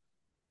like,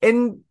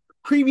 in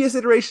previous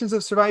iterations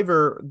of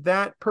Survivor,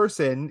 that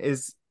person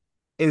is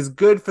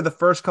good for the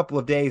first couple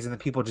of days, and then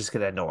people just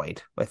get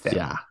annoyed with it.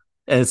 Yeah.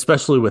 And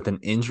especially with an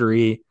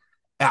injury.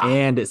 Yeah.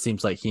 And it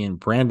seems like he and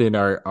Brandon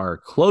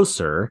are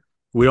closer.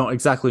 We don't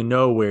exactly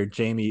know where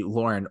Jamie,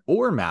 Lauren,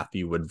 or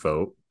Matthew would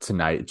vote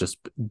tonight, just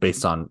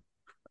based on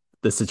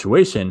the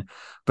situation.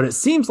 But it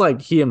seems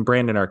like he and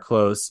Brandon are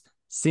close.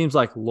 Seems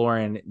like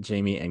Lauren,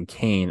 Jamie, and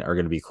Kane are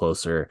going to be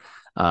closer.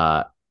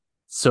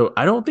 So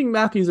I don't think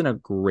Matthew's in a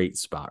great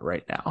spot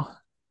right now.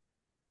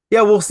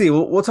 Yeah, we'll see.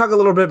 We'll talk a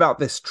little bit about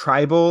this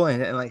tribal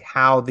and like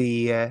how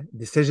the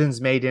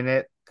decisions made in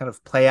it kind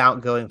of play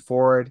out going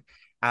forward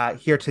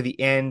here to the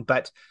end.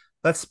 But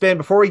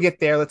before we get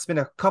there, let's spend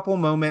a couple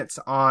moments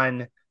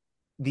on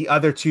the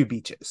other two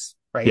beaches,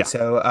 right? Yeah.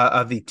 So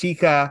of the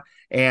Tika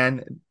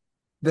and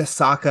the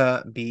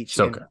Sokka beach.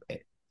 Sokka.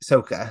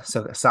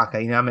 Sokka.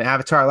 I'm an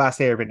Avatar Last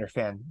Airbender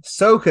fan.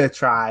 Sokka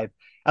tribe.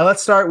 And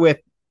let's start with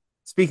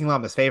Speaking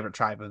Llama's favorite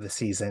tribe of the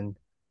season,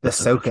 the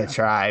Sokka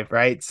tribe,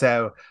 right?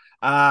 So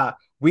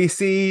we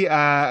see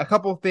a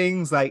couple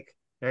things like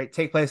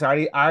take place.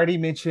 I already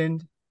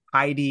mentioned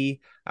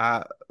Heidi,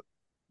 but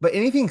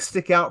anything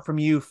stick out from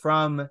you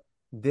from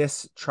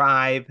this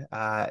tribe?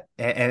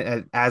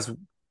 And as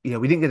we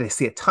didn't get to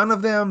see a ton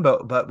of them,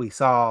 but we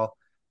saw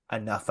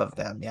enough of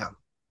them.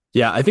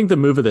 Yeah. I think the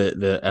move of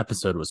the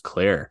episode was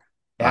Claire.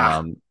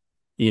 Yeah.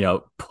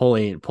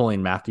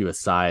 Pulling Matthew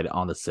aside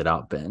on the sit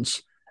out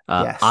bench.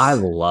 Yes. I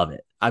love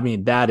it. I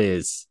mean,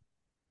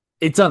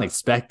 it's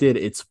unexpected.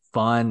 It's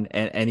fun.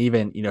 And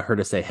even, her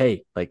to say,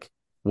 hey, like,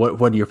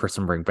 what do your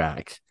person bring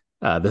back?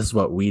 This is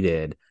what we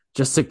did.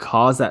 just to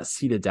cause that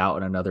seed of doubt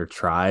in another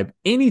tribe.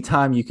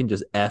 Anytime you can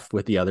just F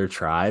with the other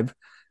tribe,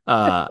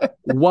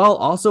 while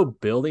also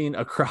building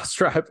a cross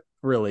tribe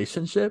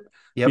relationship,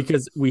 Yep.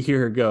 because we hear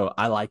her go,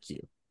 I like you.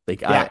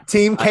 Like Yeah.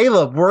 Team I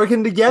Caleb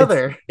working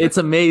together. it's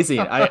amazing.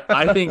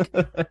 I think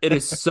it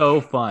is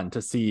so fun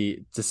to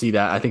see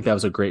that. I think that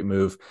was a great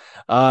move.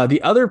 The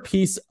other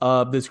piece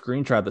of this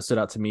green tribe that stood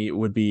out to me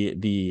would be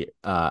the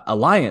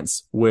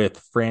alliance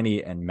with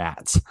Franny and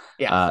Matt.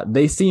 Yeah.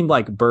 They seem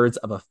like birds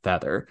of a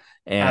feather,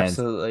 and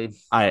Absolutely.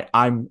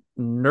 I'm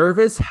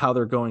nervous how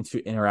they're going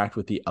to interact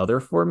with the other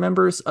four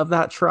members of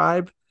that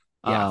tribe.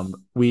 Yeah.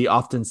 We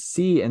often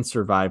see in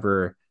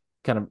Survivor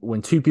kind of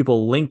when two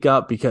people link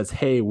up because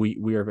hey,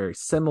 we are very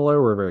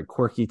similar, we're very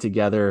quirky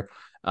together.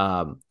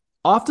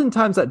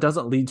 Oftentimes that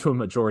doesn't lead to a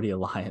majority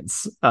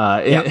alliance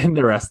in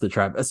the rest of the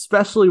tribe,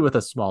 especially with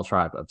a small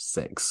tribe of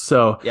 6.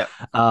 So Yep.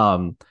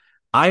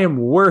 I am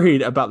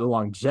worried about the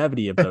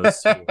longevity of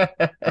those two,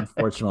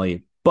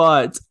 unfortunately.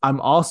 But I'm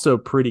also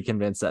pretty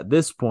convinced at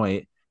this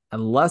point,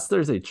 unless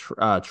there's a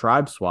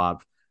tribe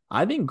swap,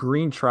 I think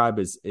Green Tribe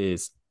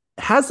is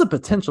has the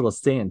potential to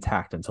stay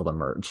intact until the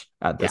merge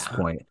at this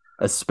point,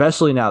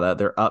 especially now that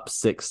they're up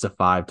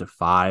 6-5 to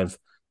 5.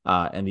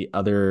 And the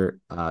other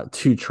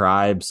two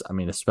tribes, I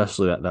mean,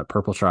 especially that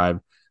purple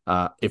tribe,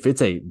 if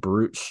it's a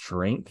brute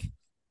strength,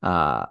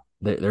 they're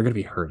going to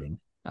be hurting.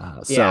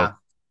 So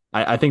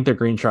I think the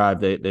Green Tribe,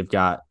 they've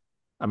got,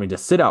 I mean, to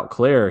sit out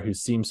Claire, who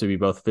seems to be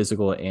both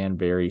physical and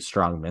very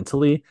strong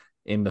mentally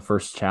in the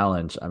first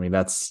challenge. I mean,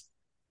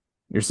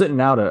 you're sitting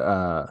out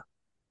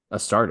a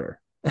starter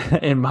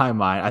in my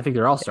mind. I think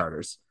they're all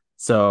starters.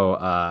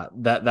 So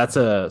that's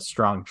a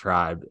strong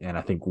tribe, and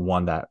I think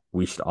one that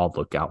we should all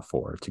look out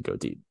for to go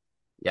deep.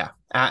 Yeah,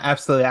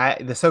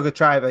 absolutely. The Soka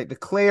tribe, like the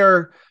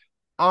Claire,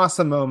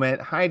 awesome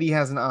moment. Heidi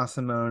has an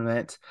awesome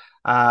moment.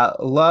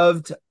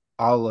 Loved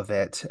all of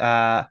it.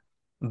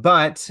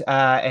 But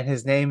and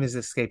his name is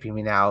escaping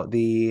me now.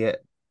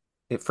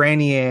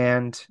 Franny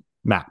and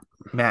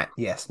Matt,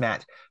 yes,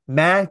 Matt.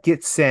 Matt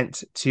gets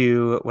sent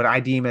to what I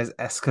deem as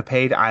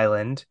Escapade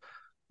Island,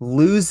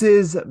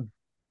 loses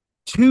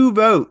 2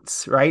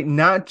 votes, right?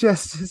 Not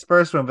just his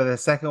first one, but the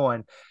second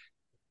one.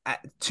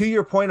 To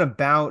your point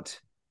about,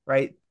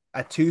 right,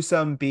 a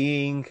twosome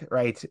being,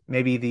 right,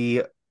 maybe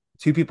the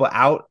 2 people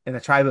out in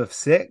a tribe of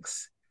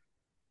 6,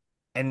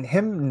 and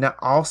him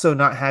also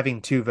not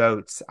having 2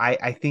 votes,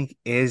 I think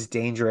is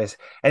dangerous.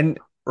 And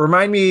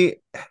remind me,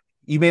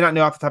 you may not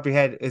know off the top of your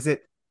head, is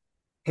it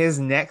his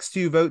next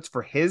 2 votes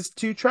for his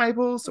 2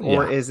 tribals,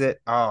 or is it,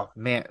 oh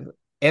man,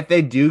 if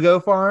they do go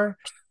far,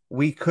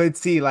 we could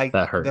see like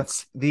that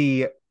hurts.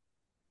 The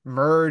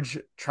merge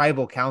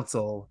tribal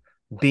council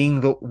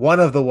being one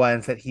of the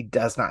ones that he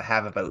does not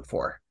have a vote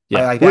for.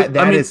 Yeah, like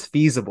that is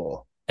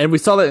feasible. And we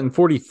saw that in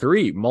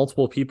 43,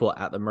 multiple people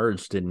at the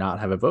merge did not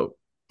have a vote.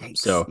 Yikes.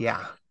 So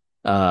yeah.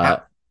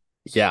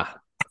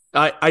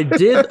 I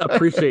did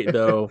appreciate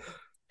though,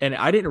 and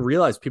I didn't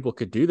realize people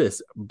could do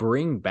this,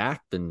 bring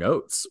back the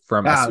notes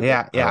from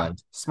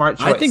Smart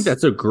choice. I think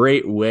that's a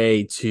great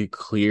way to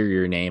clear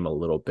your name a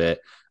little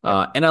bit.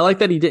 And I like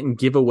that he didn't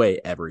give away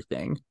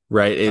everything,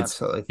 right?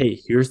 It's absolutely,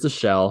 hey, here's the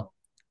shell,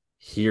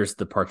 here's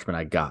the parchment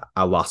I got.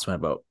 I lost my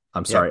vote.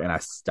 I'm sorry, and I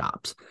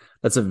stopped.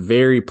 That's a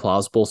very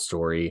plausible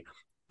story.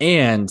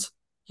 And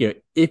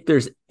if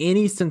there's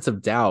any sense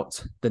of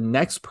doubt, the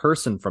next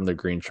person from the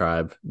Green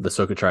Tribe, the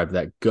Soka tribe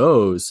that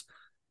goes,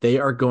 they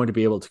are going to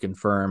be able to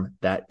confirm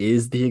that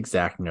is the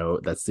exact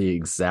note. That's the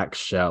exact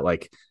shell.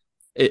 Like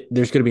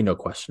there's going to be no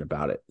question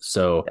about it.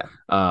 So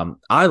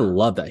I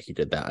love that he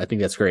did that. I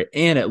think that's great.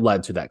 And it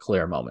led to that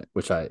Claire moment,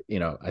 which I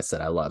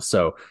said I love.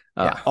 So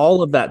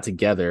all of that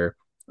together,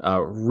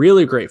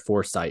 really great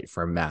foresight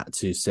from Matt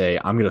to say,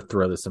 I'm going to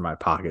throw this in my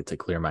pocket to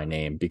clear my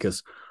name,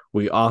 because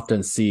we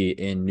often see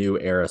in new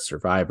era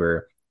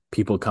Survivor,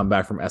 people come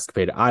back from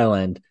Escapade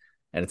Island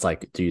and it's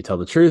like, do you tell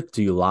the truth?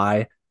 Do you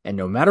lie? And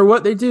no matter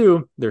what they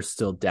do, there's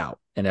still doubt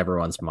in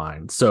everyone's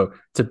mind. So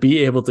to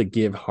be able to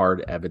give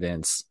hard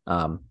evidence,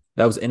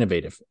 that was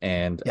innovative.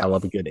 And I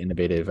love a good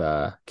innovative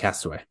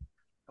castaway.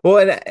 Well,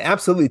 and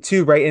absolutely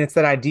too, right? And it's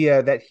that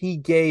idea that he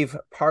gave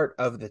part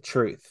of the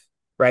truth,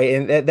 right?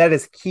 And that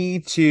is key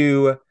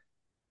to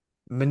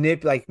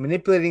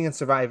manipulating in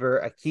Survivor,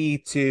 a key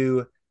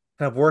to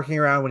kind of working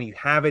around when you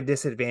have a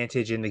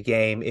disadvantage in the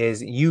game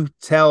is you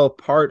tell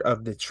part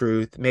of the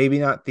truth, maybe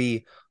not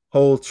the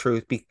whole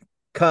truth,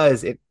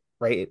 because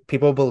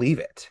people believe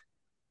it.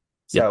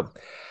 So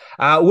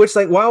which,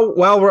 like,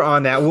 while we're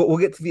on that, we'll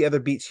get to the other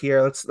beach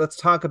here. Let's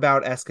talk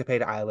about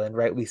Escapade Island,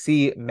 right? We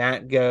see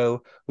Matt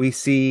go, we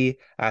see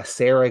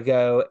Sarah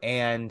go,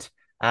 and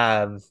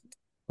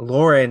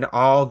Lauren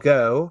all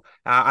go.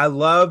 I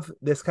love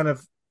this kind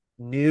of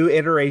new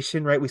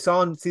iteration, right? We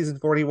saw in season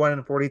 41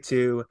 and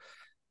 42,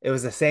 it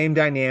was the same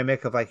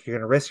dynamic of like, you're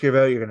going to risk your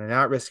vote, you're going to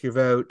not risk your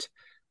vote.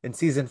 In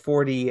season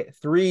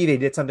 43, they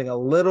did something a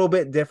little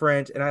bit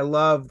different, and I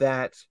love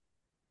that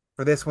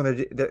for this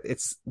one,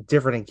 it's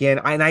different again.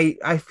 And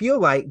I feel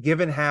like,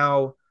 given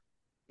how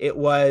it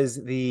was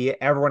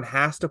everyone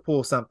has to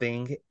pull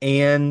something,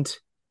 and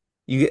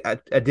you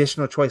get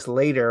additional choice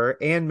later,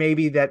 and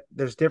maybe that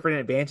there's different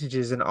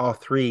advantages in all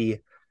three.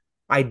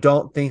 I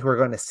don't think we're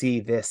going to see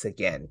this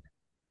again.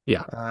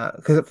 Yeah.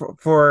 Because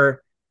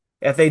for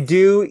if they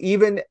do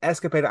even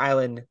Escapade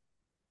Island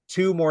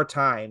two more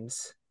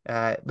times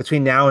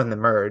between now and the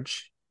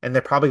merge, and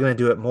they're probably going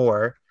to do it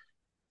more,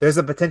 there's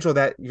a potential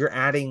that you're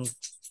adding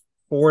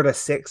 4 to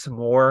 6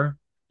 more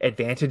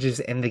advantages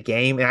in the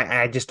game, and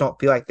I just don't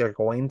feel like they're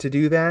going to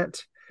do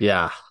that.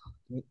 Yeah.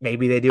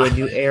 Maybe they do a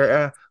new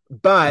era,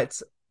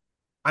 but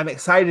I'm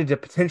excited to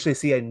potentially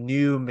see a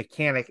new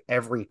mechanic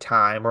every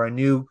time, or a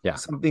new Yeah.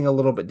 something a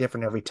little bit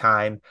different every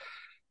time.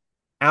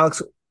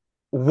 Alex,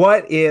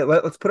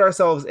 let's put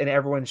ourselves in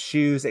everyone's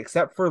shoes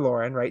except for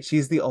Lauren, right?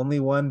 She's the only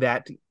one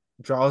that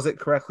draws it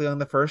correctly on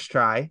the first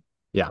try.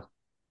 Yeah.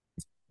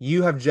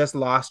 You have just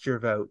lost your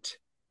vote.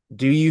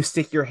 Do you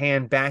stick your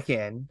hand back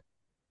in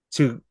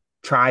to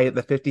try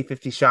the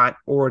 50-50 shot,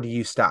 or do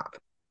you stop?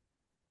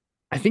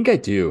 I think I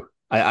do.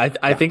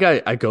 I think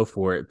I go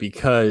for it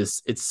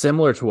because it's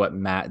similar to what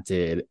Matt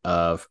did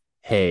of,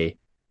 hey,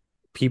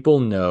 people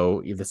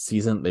know the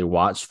season they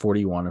watched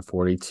 41 and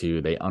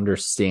 42. They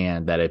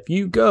understand that if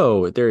you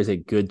go, there is a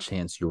good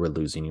chance you were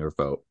losing your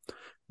vote.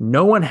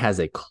 No one has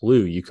a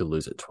clue you could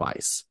lose it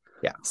twice.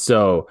 Yeah.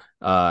 So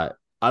I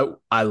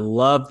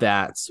love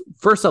that.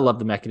 First, I love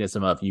the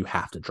mechanism of you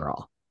have to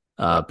draw.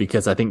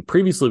 Because I think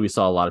previously we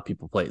saw a lot of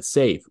people play it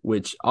safe,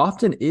 which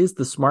often is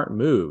the smart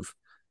move,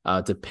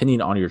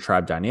 depending on your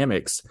tribe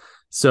dynamics.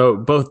 So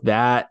both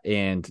that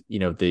and,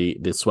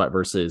 the sweat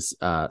versus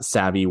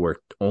savvy, where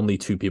only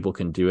 2 people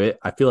can do it.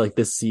 I feel like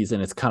this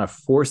season it's kind of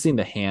forcing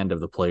the hand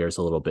of the players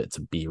a little bit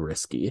to be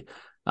risky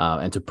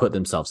and to put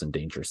themselves in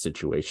dangerous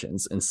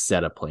situations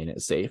instead of playing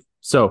it safe.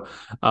 So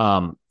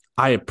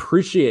I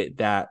appreciate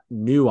that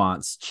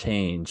nuance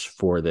change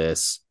for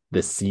this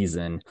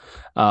season.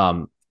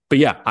 But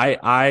yeah,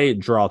 I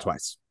draw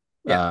twice.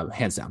 Yeah.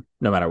 Hands down,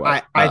 no matter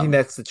what. I think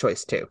that's the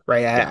choice too,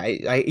 right?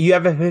 Yeah. You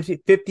have a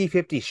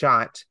 50-50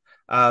 shot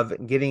of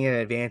getting an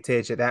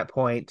advantage at that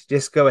point.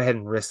 Just go ahead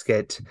and risk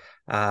it.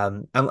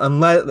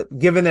 Unless,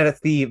 given that it's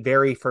the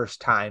very first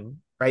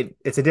time, right?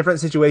 It's a different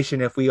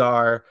situation if we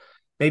are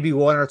maybe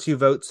 1 or 2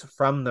 votes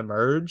from the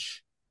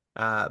merge.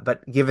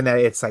 But given that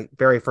it's like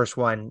very first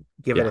one,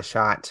 give it a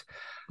shot.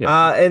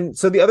 Yeah. And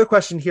so the other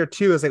question here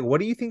too is like, what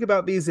do you think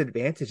about these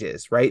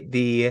advantages, right?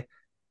 The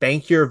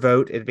bank your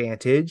vote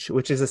advantage,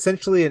 which is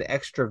essentially an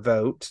extra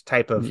vote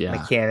type of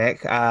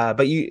mechanic,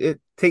 but it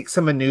takes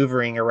some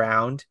maneuvering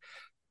around,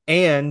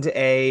 and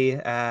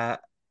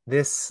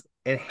this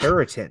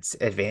inheritance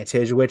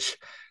advantage, which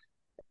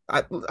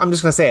I'm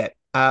just going to say it.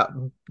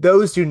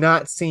 Those do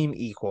not seem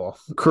equal.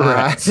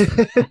 Correct.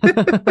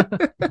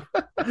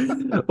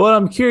 Well,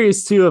 I'm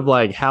curious too of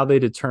like how they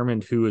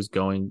determined who's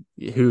going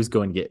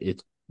to get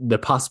it, the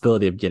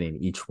possibility of getting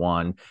each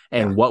one,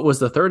 and what was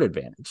the third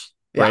advantage,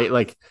 right?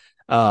 Like,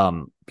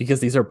 because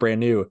these are brand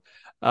new.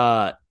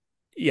 I'm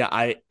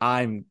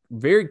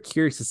very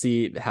curious to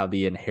see how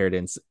the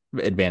inheritance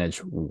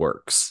advantage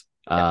works,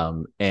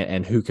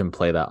 and who can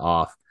play that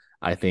off.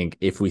 I think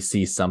if we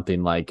see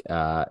something like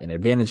an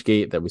advantage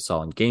gate that we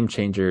saw in Game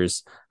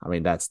Changers, I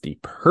mean, that's the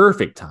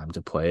perfect time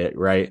to play it,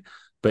 right?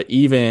 But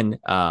even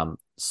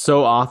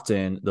so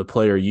often the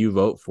player you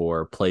vote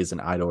for plays an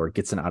idol or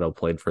gets an idol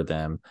played for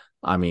them.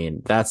 I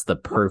mean, that's the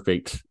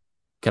perfect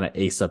kind of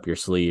ace up your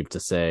sleeve to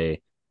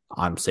say,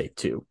 I'm safe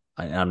too.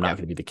 I'm not going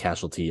to be the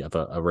casualty of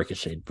a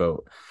ricocheted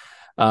vote.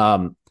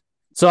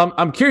 So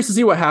I'm curious to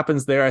see what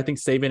happens there. I think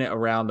saving it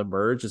around the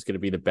merge is going to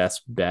be the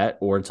best bet,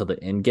 or until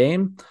the end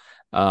game.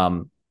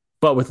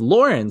 But with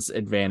Lauren's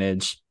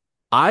advantage,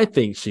 I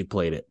think she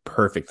played it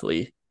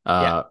perfectly.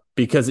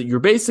 Because you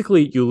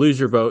lose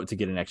your vote to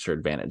get an extra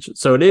advantage.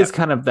 So it is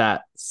kind of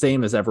that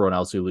same as everyone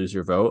else who lose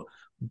your vote,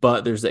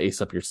 but there's the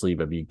ace up your sleeve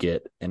of you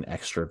get an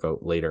extra vote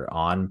later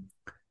on.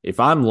 If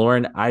I'm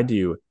Lauren, I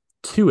do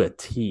to a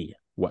T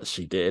what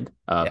she did.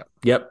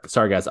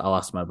 Sorry guys, I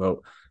lost my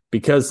vote,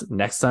 because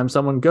next time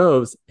someone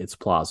goes, it's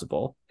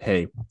plausible.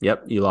 Hey,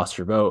 you lost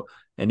your vote.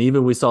 And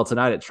even we saw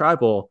tonight at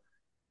Tribal,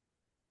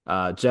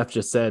 Jeff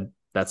just said,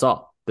 that's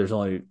all. There's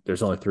only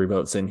 3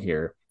 votes in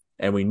here.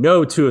 And we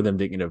know 2 of them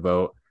didn't get a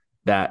vote.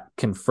 That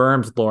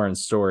confirms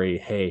Lauren's story.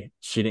 Hey,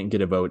 she didn't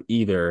get a vote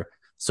either.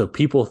 So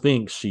people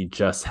think she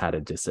just had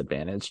a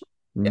disadvantage.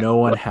 No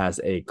one has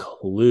a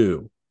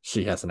clue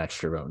she has an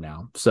extra vote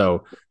now.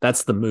 So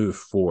that's the move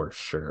for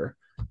sure.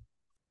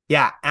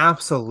 Yeah,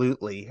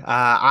 absolutely.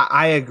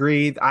 I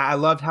agree. I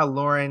loved how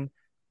Lauren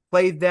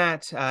played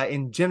that.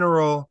 In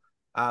general,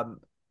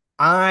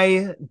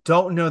 I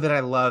don't know that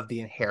I love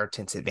the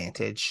inheritance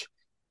advantage.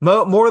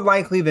 More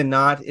likely than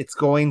not, it's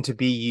going to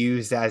be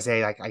used as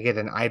I get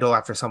an idol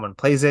after someone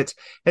plays it.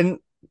 And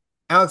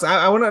Alex,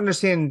 I want to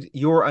understand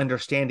your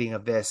understanding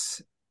of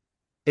this.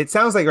 It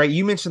sounds like, right,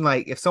 you mentioned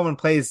like if someone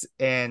plays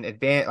an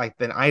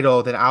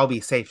idol, then I'll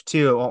be safe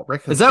too. It won't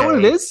ricochet. Is that what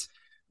it is?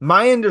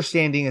 My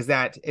understanding is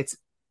that it's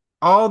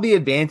all the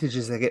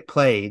advantages that get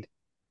played,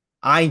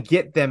 I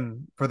get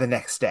them for the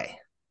next day.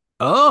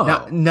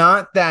 Oh,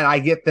 Not that I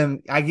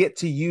get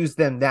to use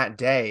them that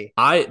day.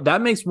 I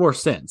that makes more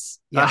sense.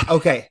 Yeah.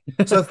 Okay.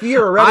 So I had it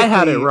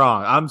theoretically,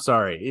 wrong. I'm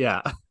sorry.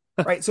 Yeah.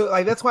 right. So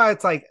like that's why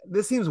it's like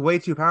this seems way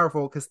too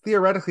powerful because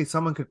theoretically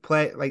someone could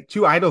play like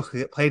two idols could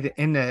get played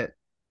in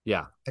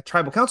Yeah. a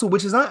tribal council,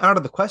 which is not out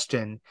of the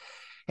question.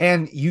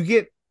 And you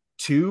get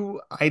two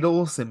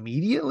idols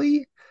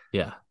immediately.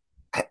 Yeah.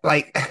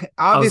 Like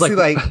I was obviously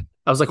like like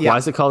I was like, why yeah.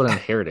 is it called an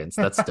inheritance?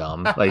 That's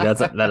dumb. Like that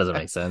doesn't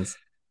make sense.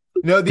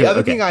 No, the Good.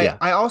 other thing Okay. Yeah.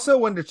 I also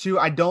wonder too,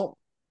 I don't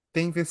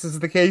think this is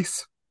the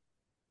case,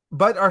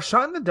 but are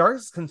shot in the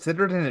darks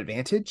considered an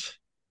advantage?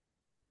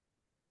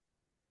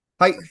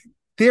 Like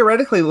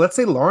theoretically, let's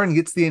say Lauren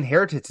gets the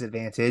inheritance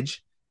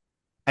advantage,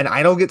 an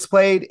idol gets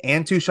played,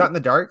 and two shot in the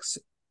darks.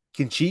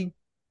 Can she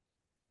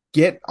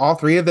get all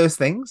three of those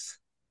things?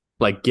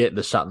 Like get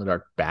the shot in the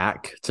dark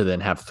back to then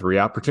have three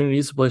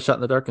opportunities to play shot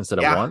in the dark instead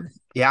of Yeah, one?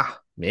 yeah.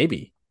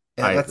 Maybe.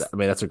 Yeah, I that's I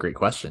mean that's a great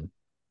question.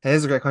 that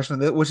is a great question.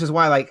 Which is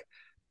why, like,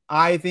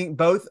 I think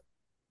both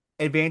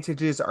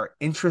advantages are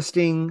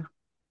interesting.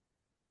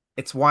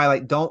 It's why,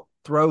 like, don't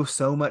throw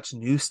so much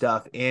new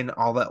stuff in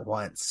all at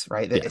once,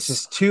 right? It's Yes.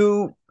 just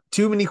too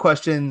many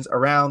questions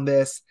around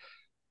this.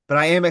 But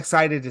I am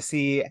excited to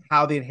see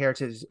how the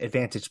inheritance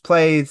advantage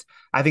plays.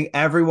 I think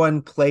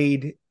everyone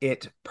played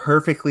it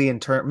perfectly in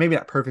turn, maybe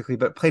not perfectly,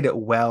 but played it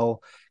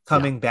well Yeah.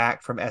 coming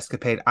back from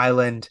Escapade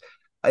Island.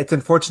 It's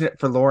unfortunate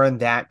for Lauren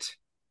that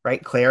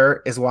right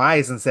Claire is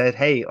wise and said,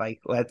 "Hey, like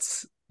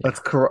let's Yeah.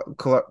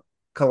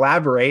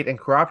 collaborate and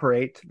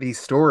cooperate these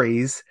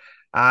stories."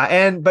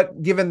 And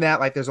but given that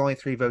like there's only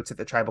three votes at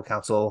the tribal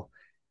council,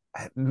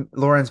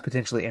 Lauren's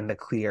potentially in the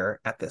clear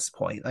at this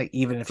point, like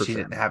even if For she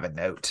sure. didn't have a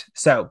note.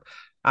 So,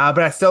 but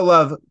I still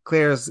love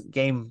Claire's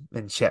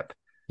gamemanship,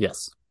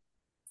 Yes.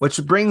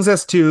 which brings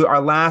us to our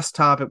last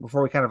topic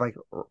before we kind of like,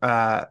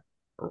 uh,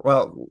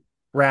 well,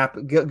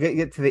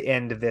 get to the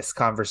end of this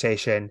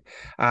conversation.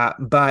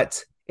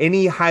 But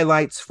any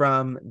highlights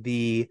from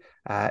the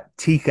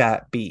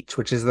Tika Beach,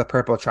 which is the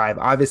Purple Tribe?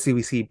 Obviously,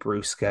 we see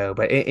Bruce go,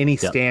 but any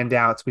Yep.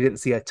 standouts? We didn't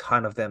see a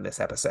ton of them this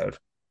episode.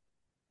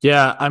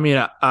 Yeah, I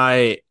mean,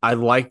 I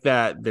like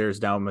that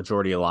there's now a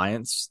majority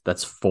alliance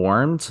that's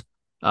formed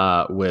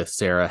with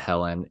Sarah,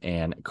 Helen,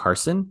 and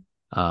Carson.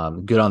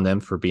 Good on them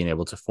for being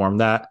able to form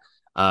that.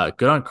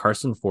 Good on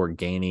Carson for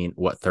gaining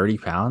what 30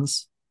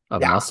 pounds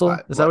of Yeah, muscle.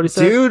 Is that what he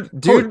said? Holy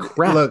dude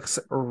crap, looks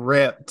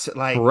ripped.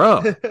 Like,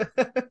 bro!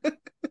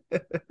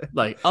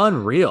 Like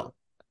unreal.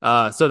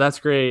 So that's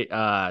great.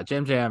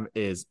 Jam Jam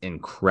is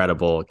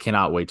incredible.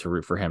 Cannot wait to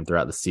root for him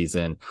throughout the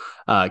season.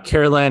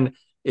 Carolyn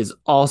is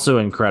also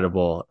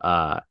incredible.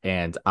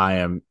 And I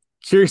am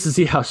curious to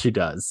see how she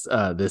does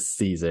this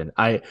season.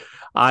 I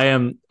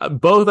am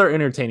both are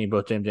entertaining,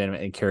 both Jam Jam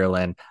and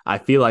Carolyn. I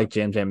feel like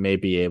Jam Jam may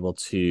be able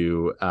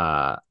to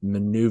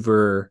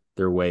maneuver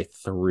their way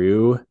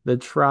through the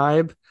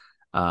tribe.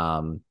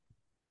 Um,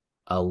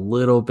 a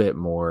little bit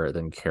more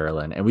than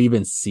Carolyn. And we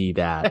even see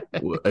that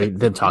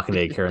them talking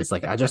to Carolyn's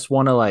like, I just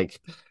want to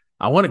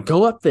I want to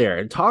go up there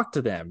and talk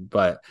to them.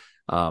 But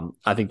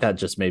I think that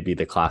just may be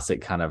the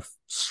classic kind of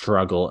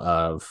struggle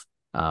of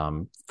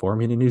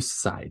forming a new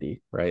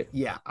society, right?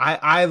 yeah,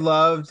 I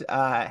loved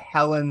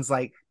Helen's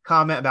like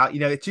comment about,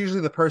 it's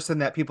usually the person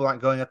that people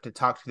aren't going up to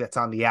talk to that's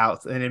on the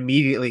outs, and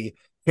immediately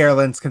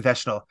Carolyn's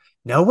confessional,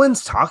 no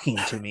one's talking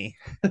to me.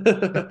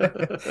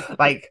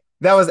 Like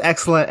that was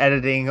excellent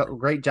editing.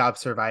 Great job,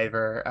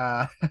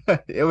 Survivor.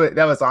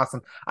 That was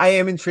awesome. I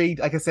am intrigued.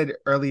 Like I said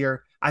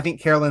earlier, I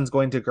think Carolyn's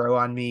going to grow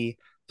on me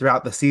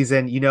throughout the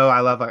season. I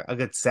love a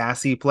good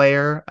sassy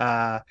player.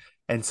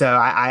 And so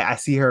I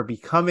see her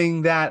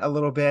becoming that a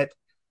little bit.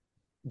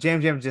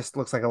 Jam Jam just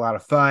looks like a lot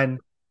of fun.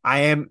 I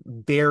am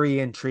very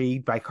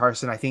intrigued by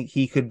Carson. I think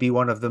he could be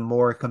one of the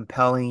more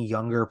compelling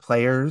younger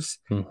players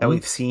that Mm-hmm.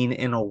 we've seen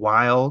in a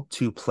while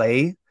to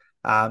play.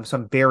 So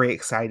I'm very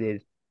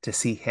excited to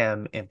see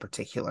him in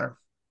particular.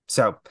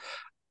 So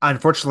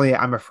unfortunately,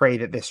 I'm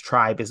afraid that this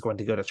tribe is going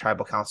to go to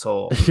tribal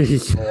council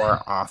more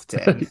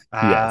often.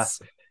 Yes.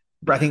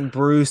 I think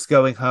Bruce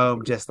going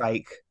home, just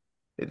like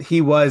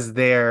he was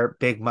their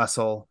big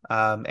muscle.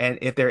 And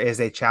if there is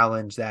a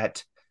challenge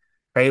that,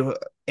 right,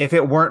 if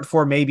it weren't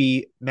for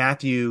maybe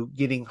Matthew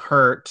getting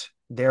hurt,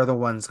 they're the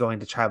ones going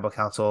to tribal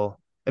council.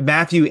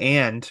 Matthew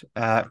and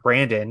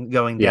Brandon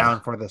going Yeah.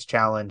 down for this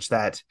challenge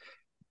that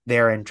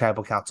they're in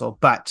tribal council.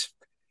 But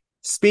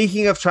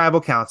speaking of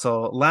tribal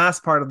council,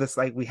 last part of this,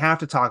 like we have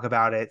to talk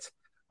about it.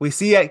 We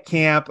see at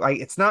camp, like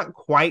it's not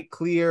quite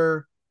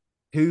clear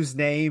whose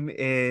name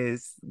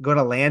is going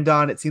to land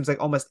on. It seems like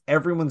almost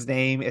everyone's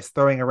name is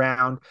throwing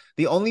around.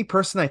 The only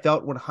person I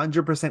felt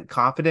 100%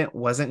 confident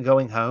wasn't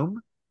going home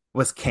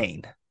was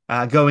Kane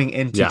going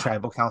into Yeah.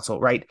 tribal council,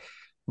 right?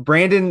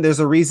 Brandon, there's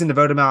a reason to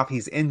vote him off.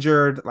 He's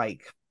injured.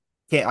 Like,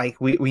 can't like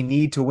we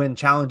need to win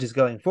challenges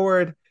going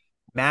forward.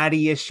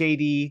 Maddie is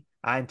shady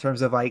in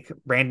terms of like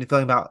Brandon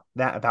feeling about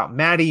that about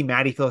Maddie.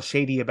 Maddie feels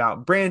shady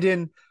about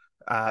Brandon.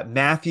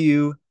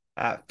 Matthew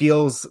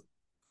feels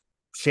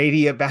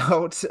shady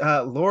about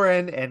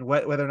Lauren and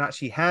whether or not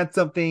she had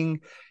something.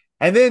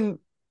 And then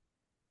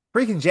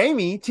freaking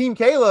Jamie, Team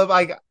Caleb,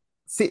 like,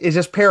 is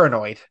just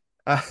paranoid.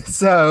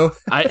 So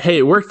Hey,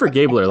 it worked for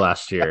Gabler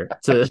last year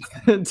to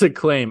to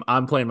claim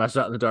I'm playing my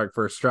shot in the dark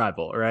first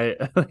tribal, right?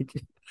 Like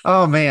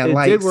oh man, it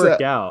like did so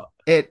work out.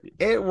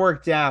 it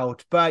worked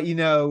out, but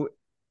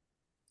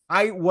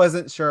I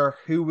wasn't sure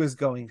who was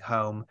going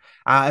home.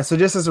 So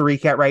just as a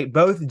recap, right?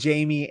 Both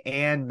Jamie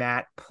and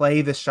Matt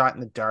play the shot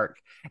in the dark,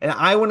 and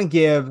I want to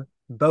give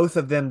both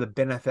of them the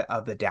benefit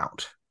of the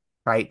doubt,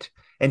 right?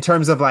 In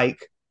terms of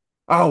like,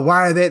 oh,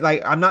 why are they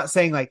like? I'm not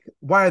saying like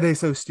why are they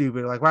so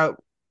stupid? Like, why?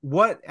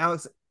 What,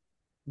 Alex,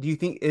 do you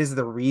think is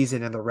the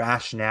reason and the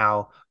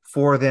rationale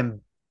for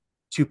them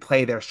to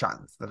play their shot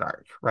in the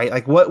dark, right?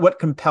 Like, what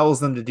compels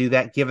them to do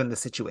that given the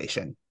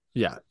situation?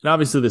 Yeah. And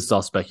obviously this is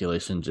all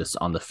speculation just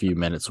on the few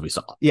minutes we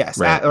saw. Yes,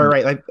 Right. or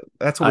right, like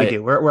that's what we I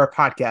do. We're a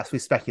podcast. We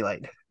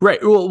speculate. right.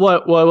 Well,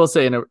 what I will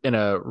say in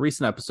a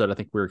recent episode, I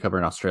think we were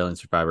covering Australian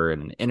Survivor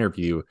in an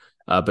interview,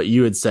 but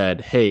you had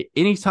said, hey,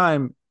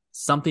 anytime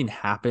something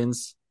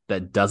happens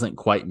that doesn't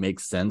quite make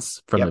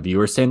sense from the Yep.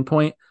 viewer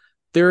standpoint,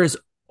 there is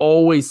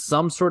always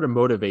some sort of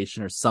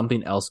motivation or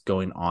something else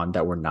going on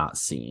that we're not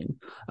seeing.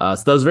 So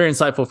that was very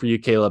insightful for you,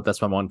 Caleb.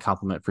 That's my one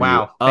compliment for you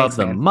Wow. of Thanks,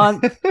 the man.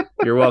 month.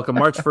 You're welcome.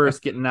 March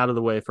 1st, getting out of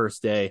the way,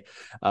 first day.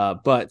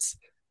 But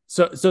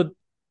so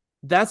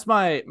that's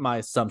my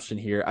assumption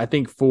here. I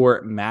think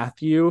for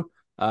Matthew,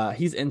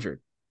 he's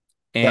injured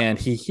Yep. and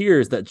he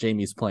hears that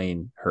Jamie's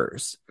playing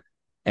hers.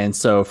 And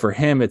so for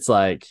him, it's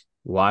like,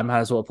 well, I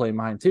might as well play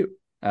mine too.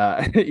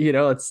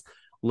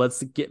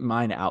 Let's get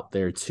mine out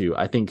there too.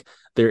 I think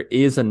there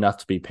is enough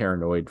to be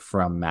paranoid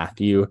from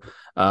Matthew.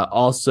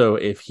 Also,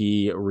 if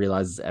he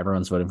realizes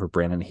everyone's voting for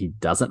Brandon, he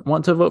doesn't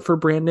want to vote for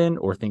Brandon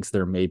or thinks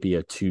there may be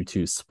a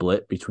 2-2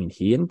 split between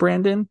he and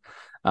Brandon.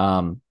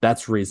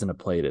 That's reason to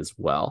play it as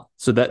well.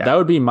 So that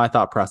would be my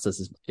thought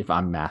process if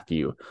I'm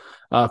Matthew.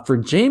 For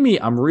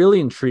Jamie, I'm really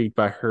intrigued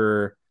by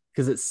her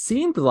because it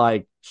seemed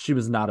like she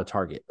was not a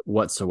target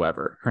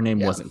whatsoever. Her name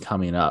wasn't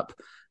coming up,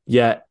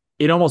 yet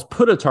it almost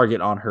put a target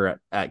on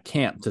her at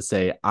camp to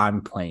say,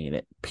 I'm playing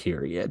it,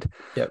 period.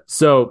 Yep.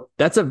 So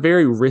that's a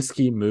very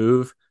risky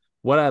move.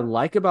 What I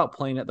like about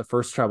playing at the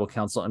first tribal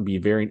council and be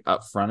very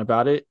upfront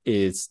about it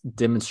is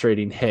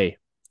demonstrating, hey,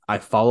 I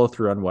follow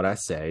through on what I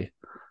say.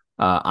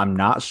 I'm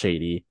not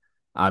shady.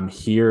 I'm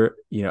here,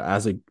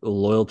 as a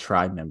loyal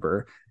tribe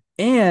member.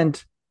 And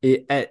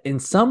in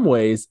some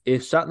ways,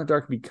 if Shot in the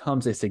Dark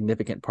becomes a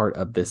significant part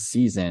of this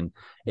season,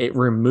 it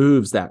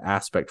removes that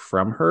aspect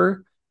from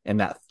her and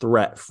that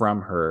threat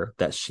from her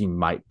that she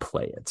might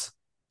play it.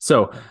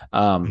 So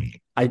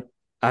I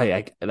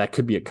that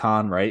could be a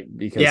con, right?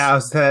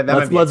 Because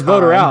let's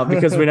vote her out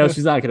because we know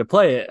she's not going to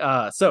play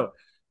it. So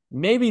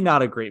maybe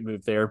not a great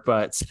move there,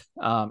 but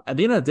at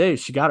the end of the day,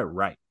 she got it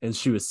right and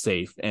she was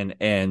safe.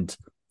 And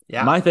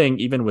my thing,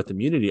 even with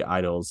immunity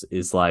idols,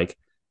 is like,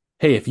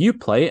 hey, if you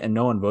play it and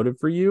no one voted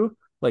for you,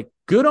 like,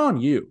 good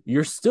on you.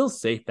 You're still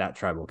safe that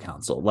tribal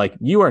council. Like,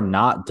 you are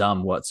not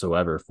dumb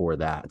whatsoever for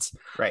that.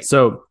 Right.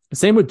 So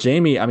same with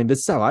Jamie. I mean, this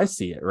is how I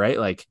see it, right?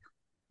 Like,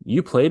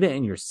 you played it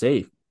and you're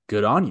safe.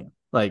 Good on you.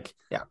 Like,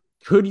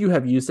 could you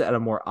have used it at a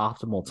more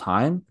optimal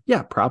time?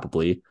 Yeah,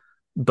 probably.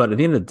 But at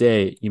the end of the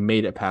day, you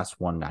made it past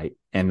one night,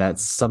 and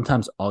that's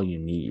sometimes all you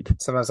need.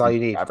 Sometimes all you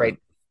need, right?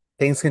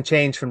 Things can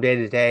change from day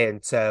to day,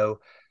 and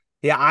so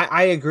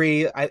I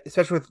agree.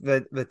 Especially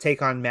with the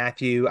take on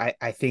Matthew,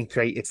 I think,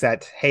 right, it's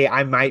that, hey,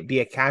 I might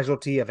be a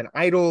casualty of an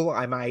idol.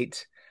 I'm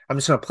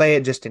just going to play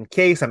it just in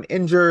case I'm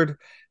injured,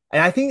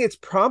 and I think it's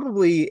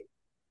probably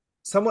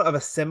somewhat of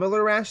a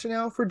similar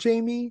rationale for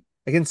Jamie.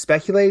 Again,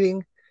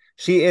 speculating,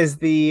 she is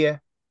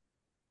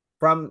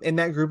from in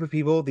that group of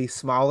people, the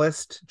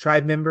smallest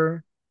tribe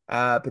member,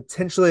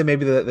 potentially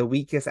maybe the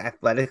weakest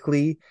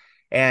athletically.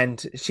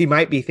 And she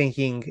might be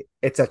thinking,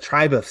 it's a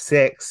tribe of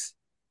 6.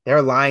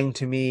 They're lying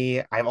to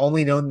me. I've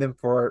only known them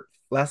for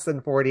less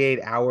than 48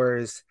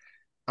 hours.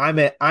 I'm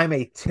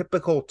a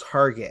typical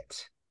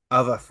target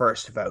of a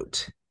first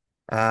vote.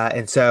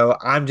 And so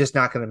I'm just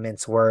not going to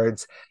mince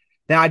words.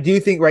 Now, I do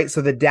think, right,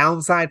 so the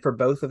downside for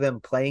both of them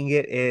playing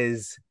it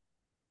is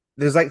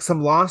there's like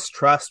some lost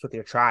trust with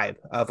your tribe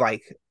of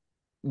like,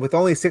 with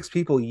only 6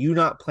 people, you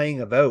not playing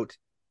a vote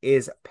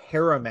is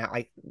paramount,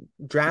 like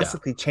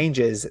drastically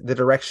changes the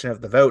direction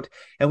of the vote.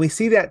 And we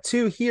see that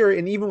too here.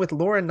 And even with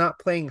Lauren not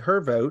playing her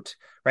vote,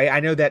 right? I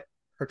know that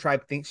her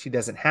tribe thinks she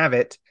doesn't have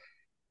it,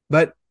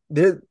 but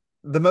the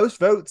most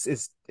votes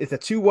is a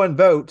 2-1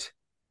 vote.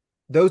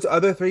 Those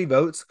other 3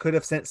 votes could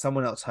have sent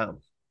someone else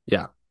home.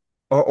 Yeah.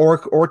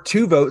 Or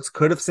 2 votes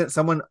could have sent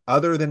someone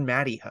other than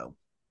Maddie home.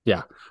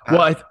 Yeah.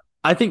 Well,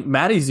 I think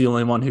Maddie's the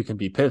only one who can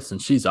be pissed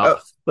and she's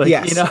off.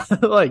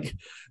 Like,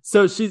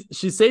 so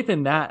she's safe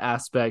in that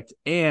aspect.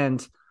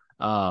 And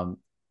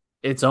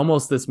it's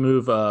almost this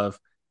move of,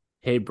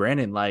 hey,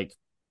 Brandon, like,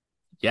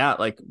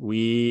 like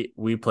we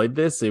played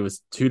this. It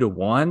was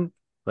 2-1.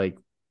 Like,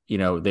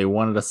 they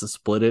wanted us to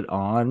split it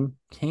on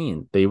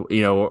Kane,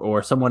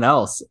 or someone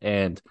else,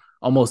 and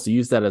almost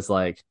use that as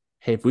like,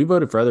 hey, if we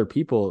voted for other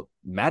people,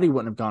 Maddie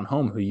wouldn't have gone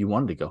home who you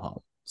wanted to go home.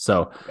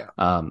 So,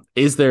 Yeah.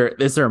 is there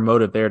a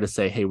motive there to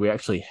say, hey, we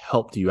actually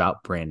helped you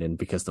out, Brandon,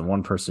 because the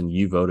one person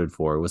you voted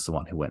for was the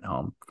one who went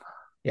home?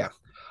 Yeah.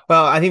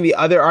 Well, I think the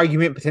other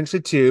argument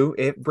potentially too,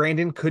 if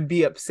Brandon could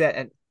be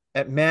upset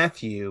at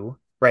Matthew,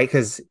 right?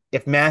 Because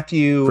if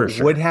Matthew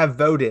For would sure. have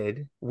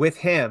voted with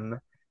him,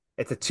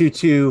 it's a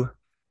 2-2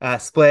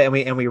 split,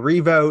 and we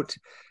revote.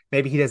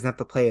 Maybe he doesn't have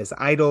to play as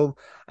idol.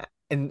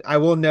 And I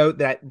will note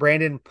that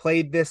Brandon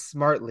played this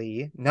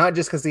smartly, not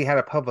just because he had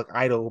a public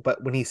idol,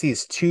 but when he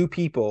sees two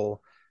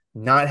people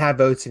not have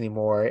votes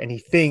anymore, and he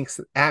thinks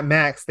at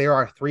max there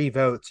are 3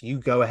 votes, you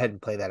go ahead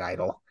and play that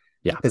idol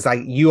Yeah. because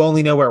like you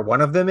only know where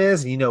one of them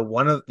is, and you know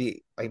one of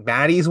the like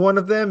Maddie's one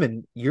of them,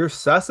 and you're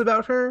sus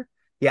about her.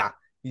 Yeah,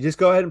 you just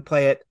go ahead and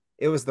play it.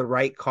 It was the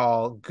right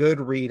call.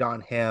 Good read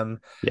on him,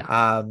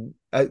 Yeah.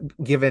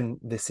 given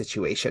the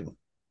situation.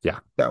 Yeah.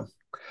 So,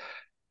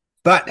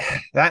 but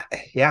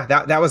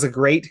that was a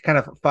great kind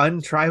of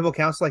fun tribal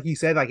council, like you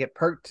said. Like it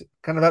perked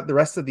kind of up the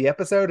rest of the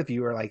episode. If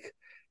you were like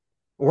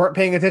weren't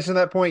paying attention at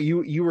that point,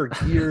 you were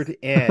geared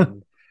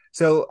in.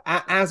 So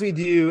as we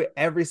do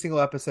every single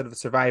episode of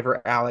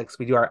Survivor, Alex,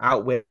 we do our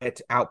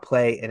outwit,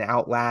 outplay, and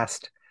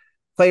outlast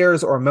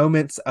players or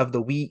moments of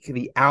the week.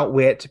 The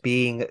outwit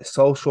being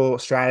social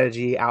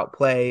strategy,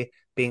 outplay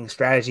being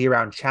strategy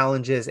around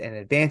challenges and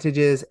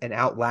advantages, and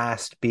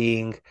outlast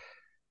being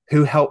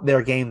who helped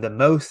their game the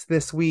most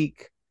this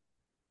week.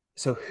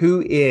 So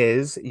who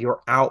is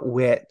your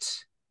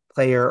outwit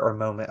player or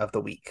moment of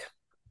the week?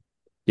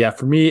 Yeah,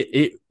 for me,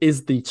 it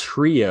is the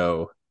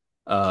trio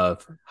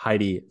of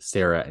Heidi,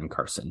 Sarah, and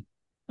Carson.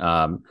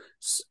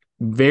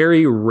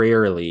 Very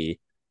rarely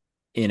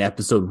in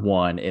episode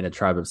 1 in a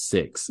tribe of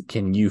 6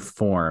 can you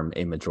form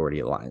a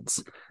majority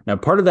alliance. Now,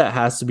 part of that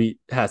has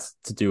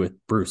to do with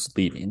Bruce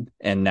leaving,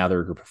 and now they're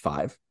a group of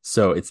 5.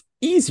 So it's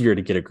easier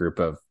to get a group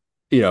of,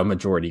 a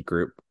majority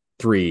group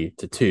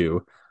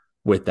 3-2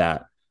 with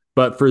that.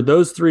 But for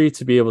those 3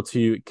 to be able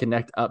to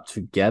connect up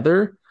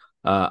together,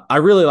 I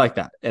really like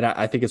that. And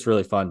I think it's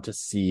really fun to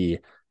see.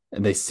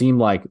 And they seem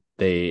like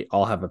they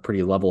all have a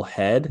pretty level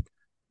head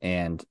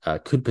and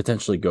could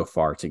potentially go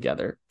far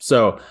together.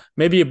 So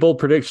maybe a bold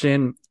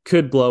prediction,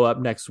 could blow up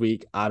next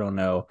week. I don't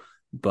know.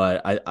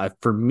 But I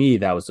for me,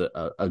 that was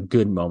a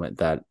good moment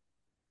that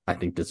I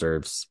think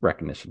deserves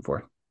recognition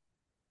for.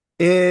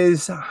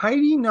 Is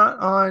Heidi not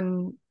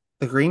on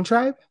the Green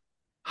Tribe?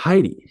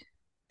 Heidi.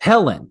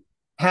 Helen.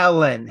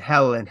 Helen.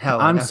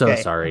 I'm so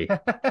Okay. sorry.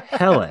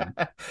 Helen.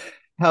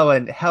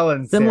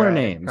 Helen, Similar Sarah, and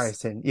names.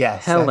 Carson. Yes,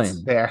 that's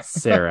Helen, fair.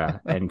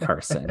 Sarah, and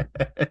Carson.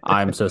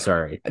 I'm so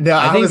sorry. No,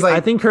 I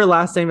think her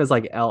last name is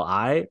like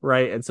Li,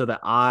 right? And so the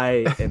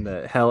I and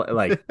the hell,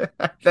 like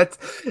that's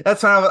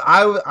fine.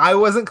 I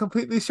wasn't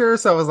completely sure,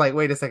 so I was like,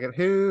 wait a second,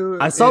 who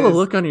I saw the is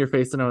look on your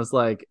face, and I was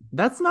like,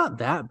 that's not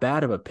that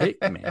bad of a pick,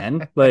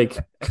 man. Like,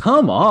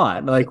 come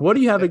on, like, what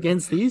do you have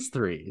against these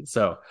 3?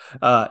 So,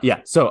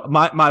 yeah. So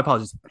my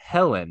apologies,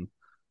 Helen,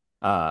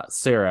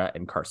 Sarah,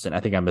 and Carson.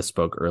 I think I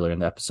misspoke earlier in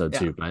the episode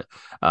too, but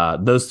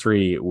those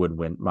 3 would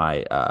win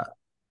my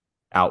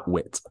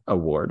outwit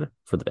award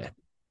for the day.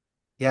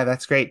 Yeah,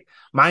 that's great.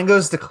 Mine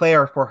goes to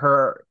Claire for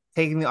her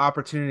taking the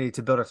opportunity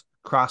to build a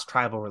cross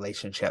tribal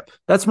relationship.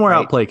 That's more right?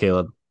 outplay,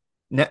 Caleb.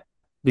 No,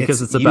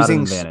 because it's about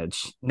an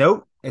advantage.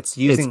 Nope, it's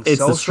using it's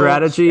the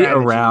strategy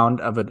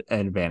around of an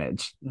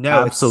advantage.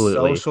 No,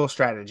 absolutely, it's social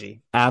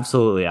strategy.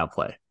 Absolutely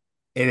outplay.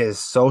 It is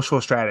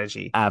social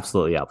strategy.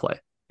 Absolutely outplay.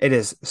 It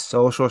is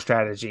social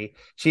strategy.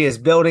 She is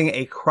building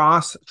a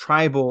cross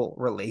tribal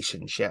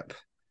relationship.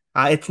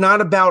 It's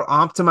not about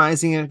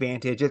optimizing an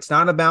advantage. It's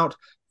not about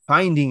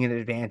finding an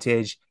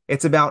advantage.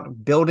 It's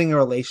about building a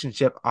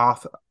relationship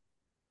off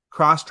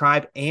cross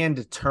tribe and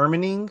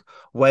determining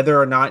whether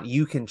or not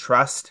you can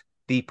trust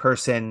the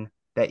person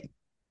that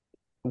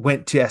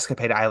went to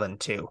Escapade Island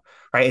too,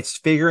 right? It's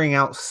figuring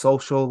out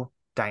social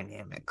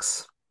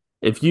dynamics.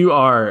 If you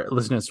are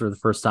listening to this for the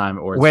first time,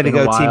 or it's way been to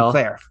go, a while, Team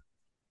Claire,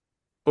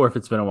 or if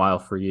it's been a while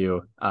for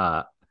you,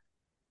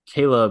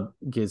 Caleb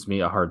gives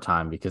me a hard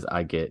time because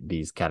I get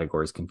these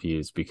categories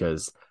confused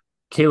because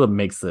Caleb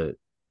makes the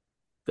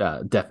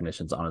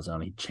definitions on his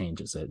own. He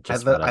changes it.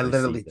 I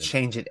literally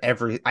change it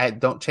I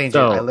don't change it.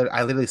 I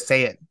literally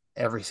say it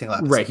every single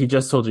episode. Right. He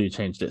just told you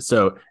changed it.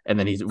 So, and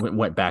then he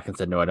went back and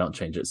said, no, I don't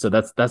change it. So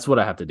that's what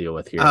I have to deal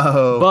with here.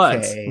 Okay.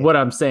 But what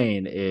I'm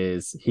saying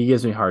is he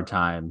gives me a hard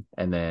time.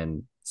 And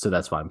then, so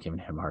that's why I'm giving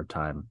him a hard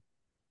time.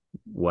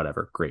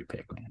 Whatever. Great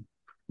pick, man.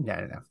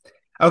 No.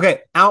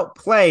 Okay.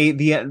 Outplay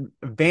the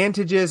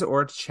advantages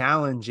or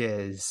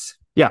challenges.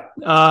 Yeah.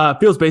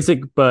 Feels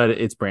basic, but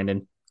it's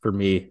Brandon for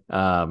me.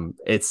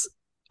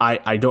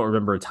 I don't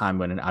remember a time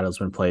when an idol's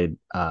been played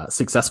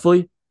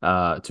successfully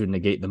to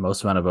negate the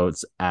most amount of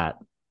votes at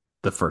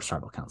the first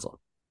tribal council.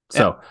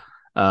 So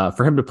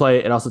for him to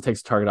play, it also takes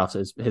a target off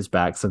his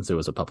back since it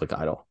was a public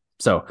idol.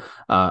 So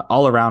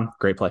all around,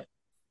 great play.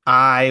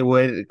 I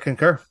would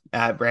concur.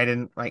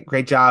 Brandon, like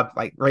great job,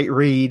 like great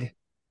read.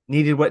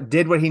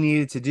 Did what he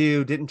needed to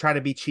do. Didn't try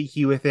to be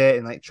cheeky with it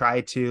and like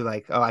try to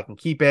like, oh, I can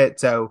keep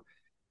it. So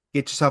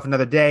get yourself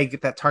another day,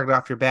 get that target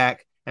off your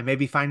back. and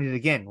maybe find it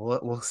again.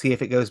 We'll see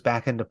if it goes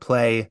back into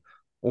play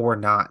or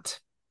not.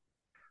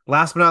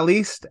 Last but not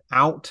least,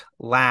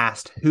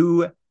 Outlast.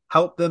 Who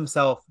helped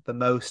themselves the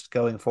most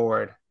going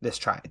forward this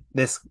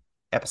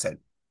episode?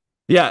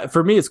 Yeah,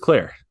 for me, it's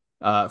Claire.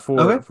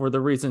 Okay. For the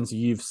reasons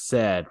you've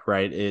said,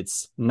 right?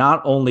 It's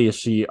not only is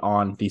she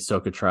on the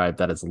Soka tribe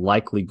that is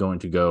likely going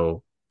to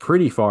go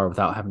pretty far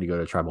without having to go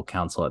to tribal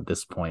council at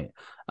this point.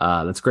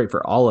 That's great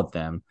for all of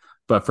them,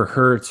 but for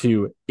her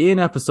to in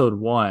episode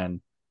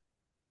 1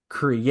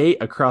 create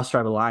a cross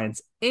tribe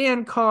alliance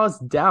and cause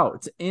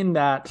doubt in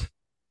that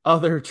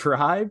other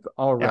tribe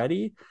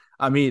already. Yeah.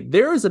 I mean,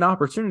 there is an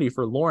opportunity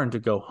for Lauren to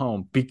go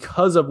home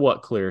because of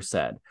what Claire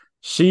said.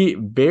 She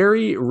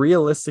very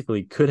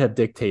realistically could have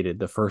dictated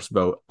the first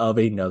vote of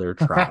another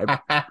tribe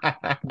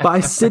by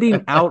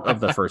sitting out of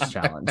the first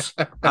challenge.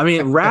 I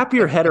mean, wrap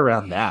your head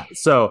around that.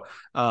 So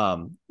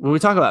when we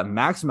talk about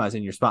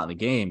maximizing your spot in the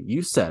game,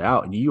 you set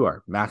out and you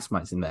are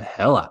maximizing the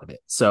hell out of it.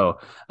 So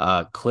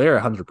Claire,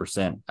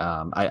 100%.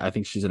 I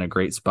think she's in a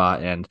great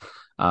spot, and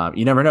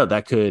you never know,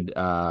 that could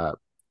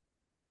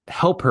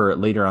help her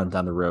later on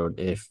down the road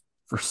if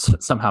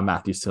somehow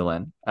Matthew's still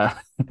in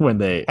when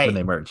they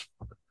merge.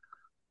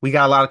 We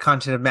got a lot of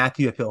content of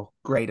Matthew. I feel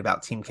great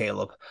about Team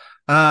Caleb.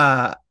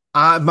 My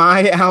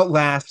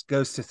Outlast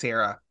goes to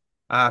Sarah.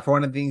 For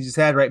one of the things you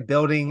said, right?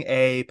 Building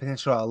a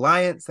potential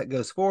alliance that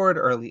goes forward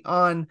early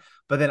on,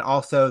 but then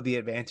also the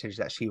advantage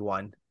that she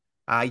won.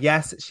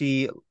 Yes,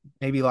 she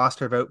maybe lost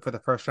her vote for the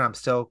first round. I'm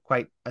still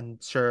quite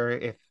unsure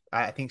if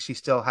I think she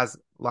still has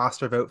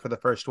lost her vote for the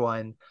first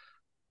one,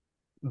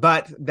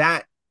 but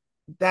that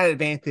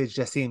advantage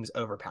just seems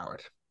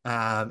overpowered.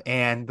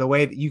 And the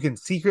way that you can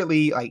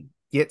secretly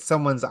get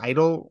someone's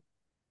idol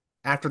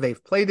after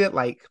they've played it,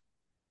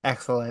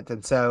 excellent.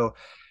 And so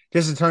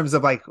just in terms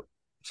of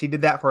she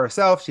did that for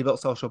herself, she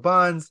built social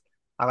bonds.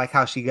 I like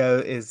how she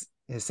is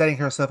setting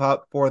herself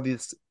up for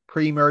this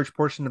pre-merge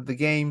portion of the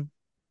game.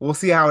 We'll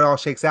see how it all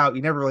shakes out.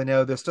 You never really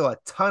know. There's still a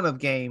ton of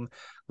game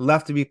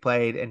left to be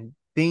played, and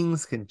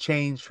things can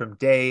change from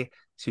day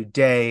to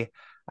day.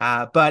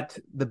 But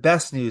the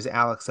best news,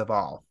 Alex, of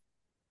all,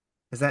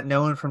 is that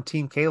no one from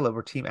Team Caleb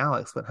or Team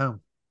Alex went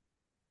home.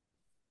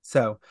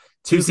 So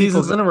two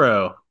seasons in a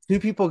row, 2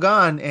 people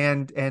gone,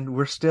 and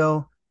we're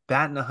still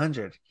batting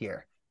 100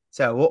 here.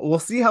 So we'll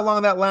see how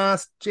long that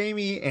lasts.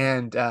 Jamie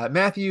and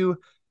Matthew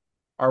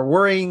are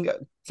worrying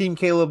Team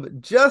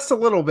Caleb just a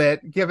little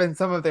bit, given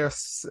some of their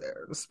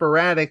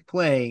sporadic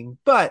playing,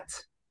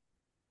 but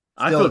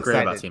I feel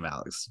great about Team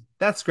Alex.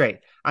 That's great.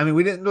 I mean,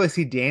 we didn't really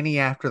see Danny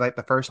after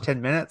the first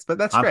 10 minutes, but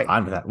that's great. I'm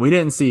fine with that. We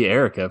didn't see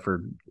Erica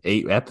for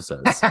 8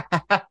 episodes.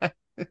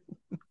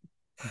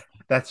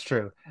 That's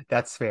true.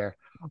 That's fair.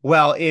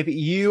 Well, if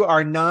you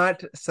are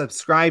not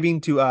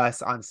subscribing to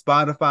us on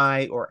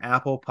Spotify or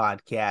Apple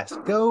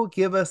Podcast, go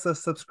give us a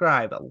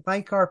subscribe.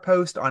 Like our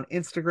post on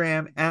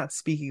Instagram at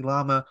Speaking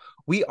Llama.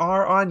 We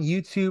are on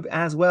YouTube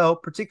as well,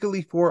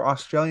 particularly for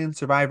Australian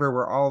Survivor,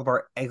 where all of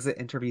our exit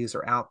interviews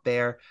are out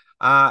there.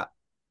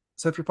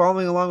 So if you're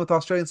following along with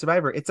Australian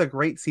Survivor, it's a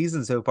great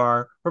season so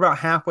far. We're about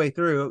halfway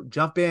through.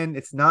 Jump in.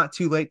 It's not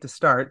too late to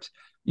start.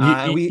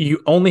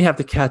 You only have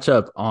to catch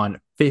up on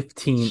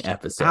 15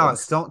 episodes.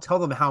 Alex, don't tell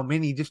them how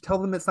many. Just tell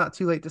them it's not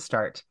too late to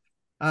start.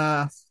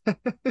 But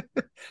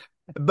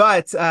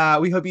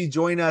we hope you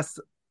join us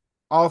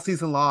all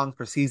season long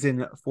for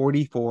season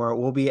 44.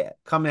 We'll be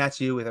coming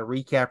at you with a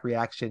recap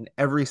reaction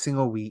every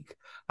single week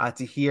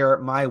to hear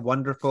my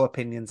wonderful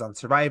opinions on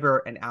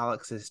Survivor and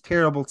Alex's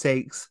terrible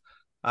takes.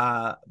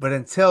 But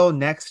until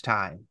next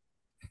time,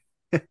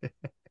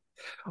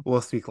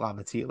 we'll speak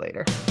llama to you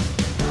later.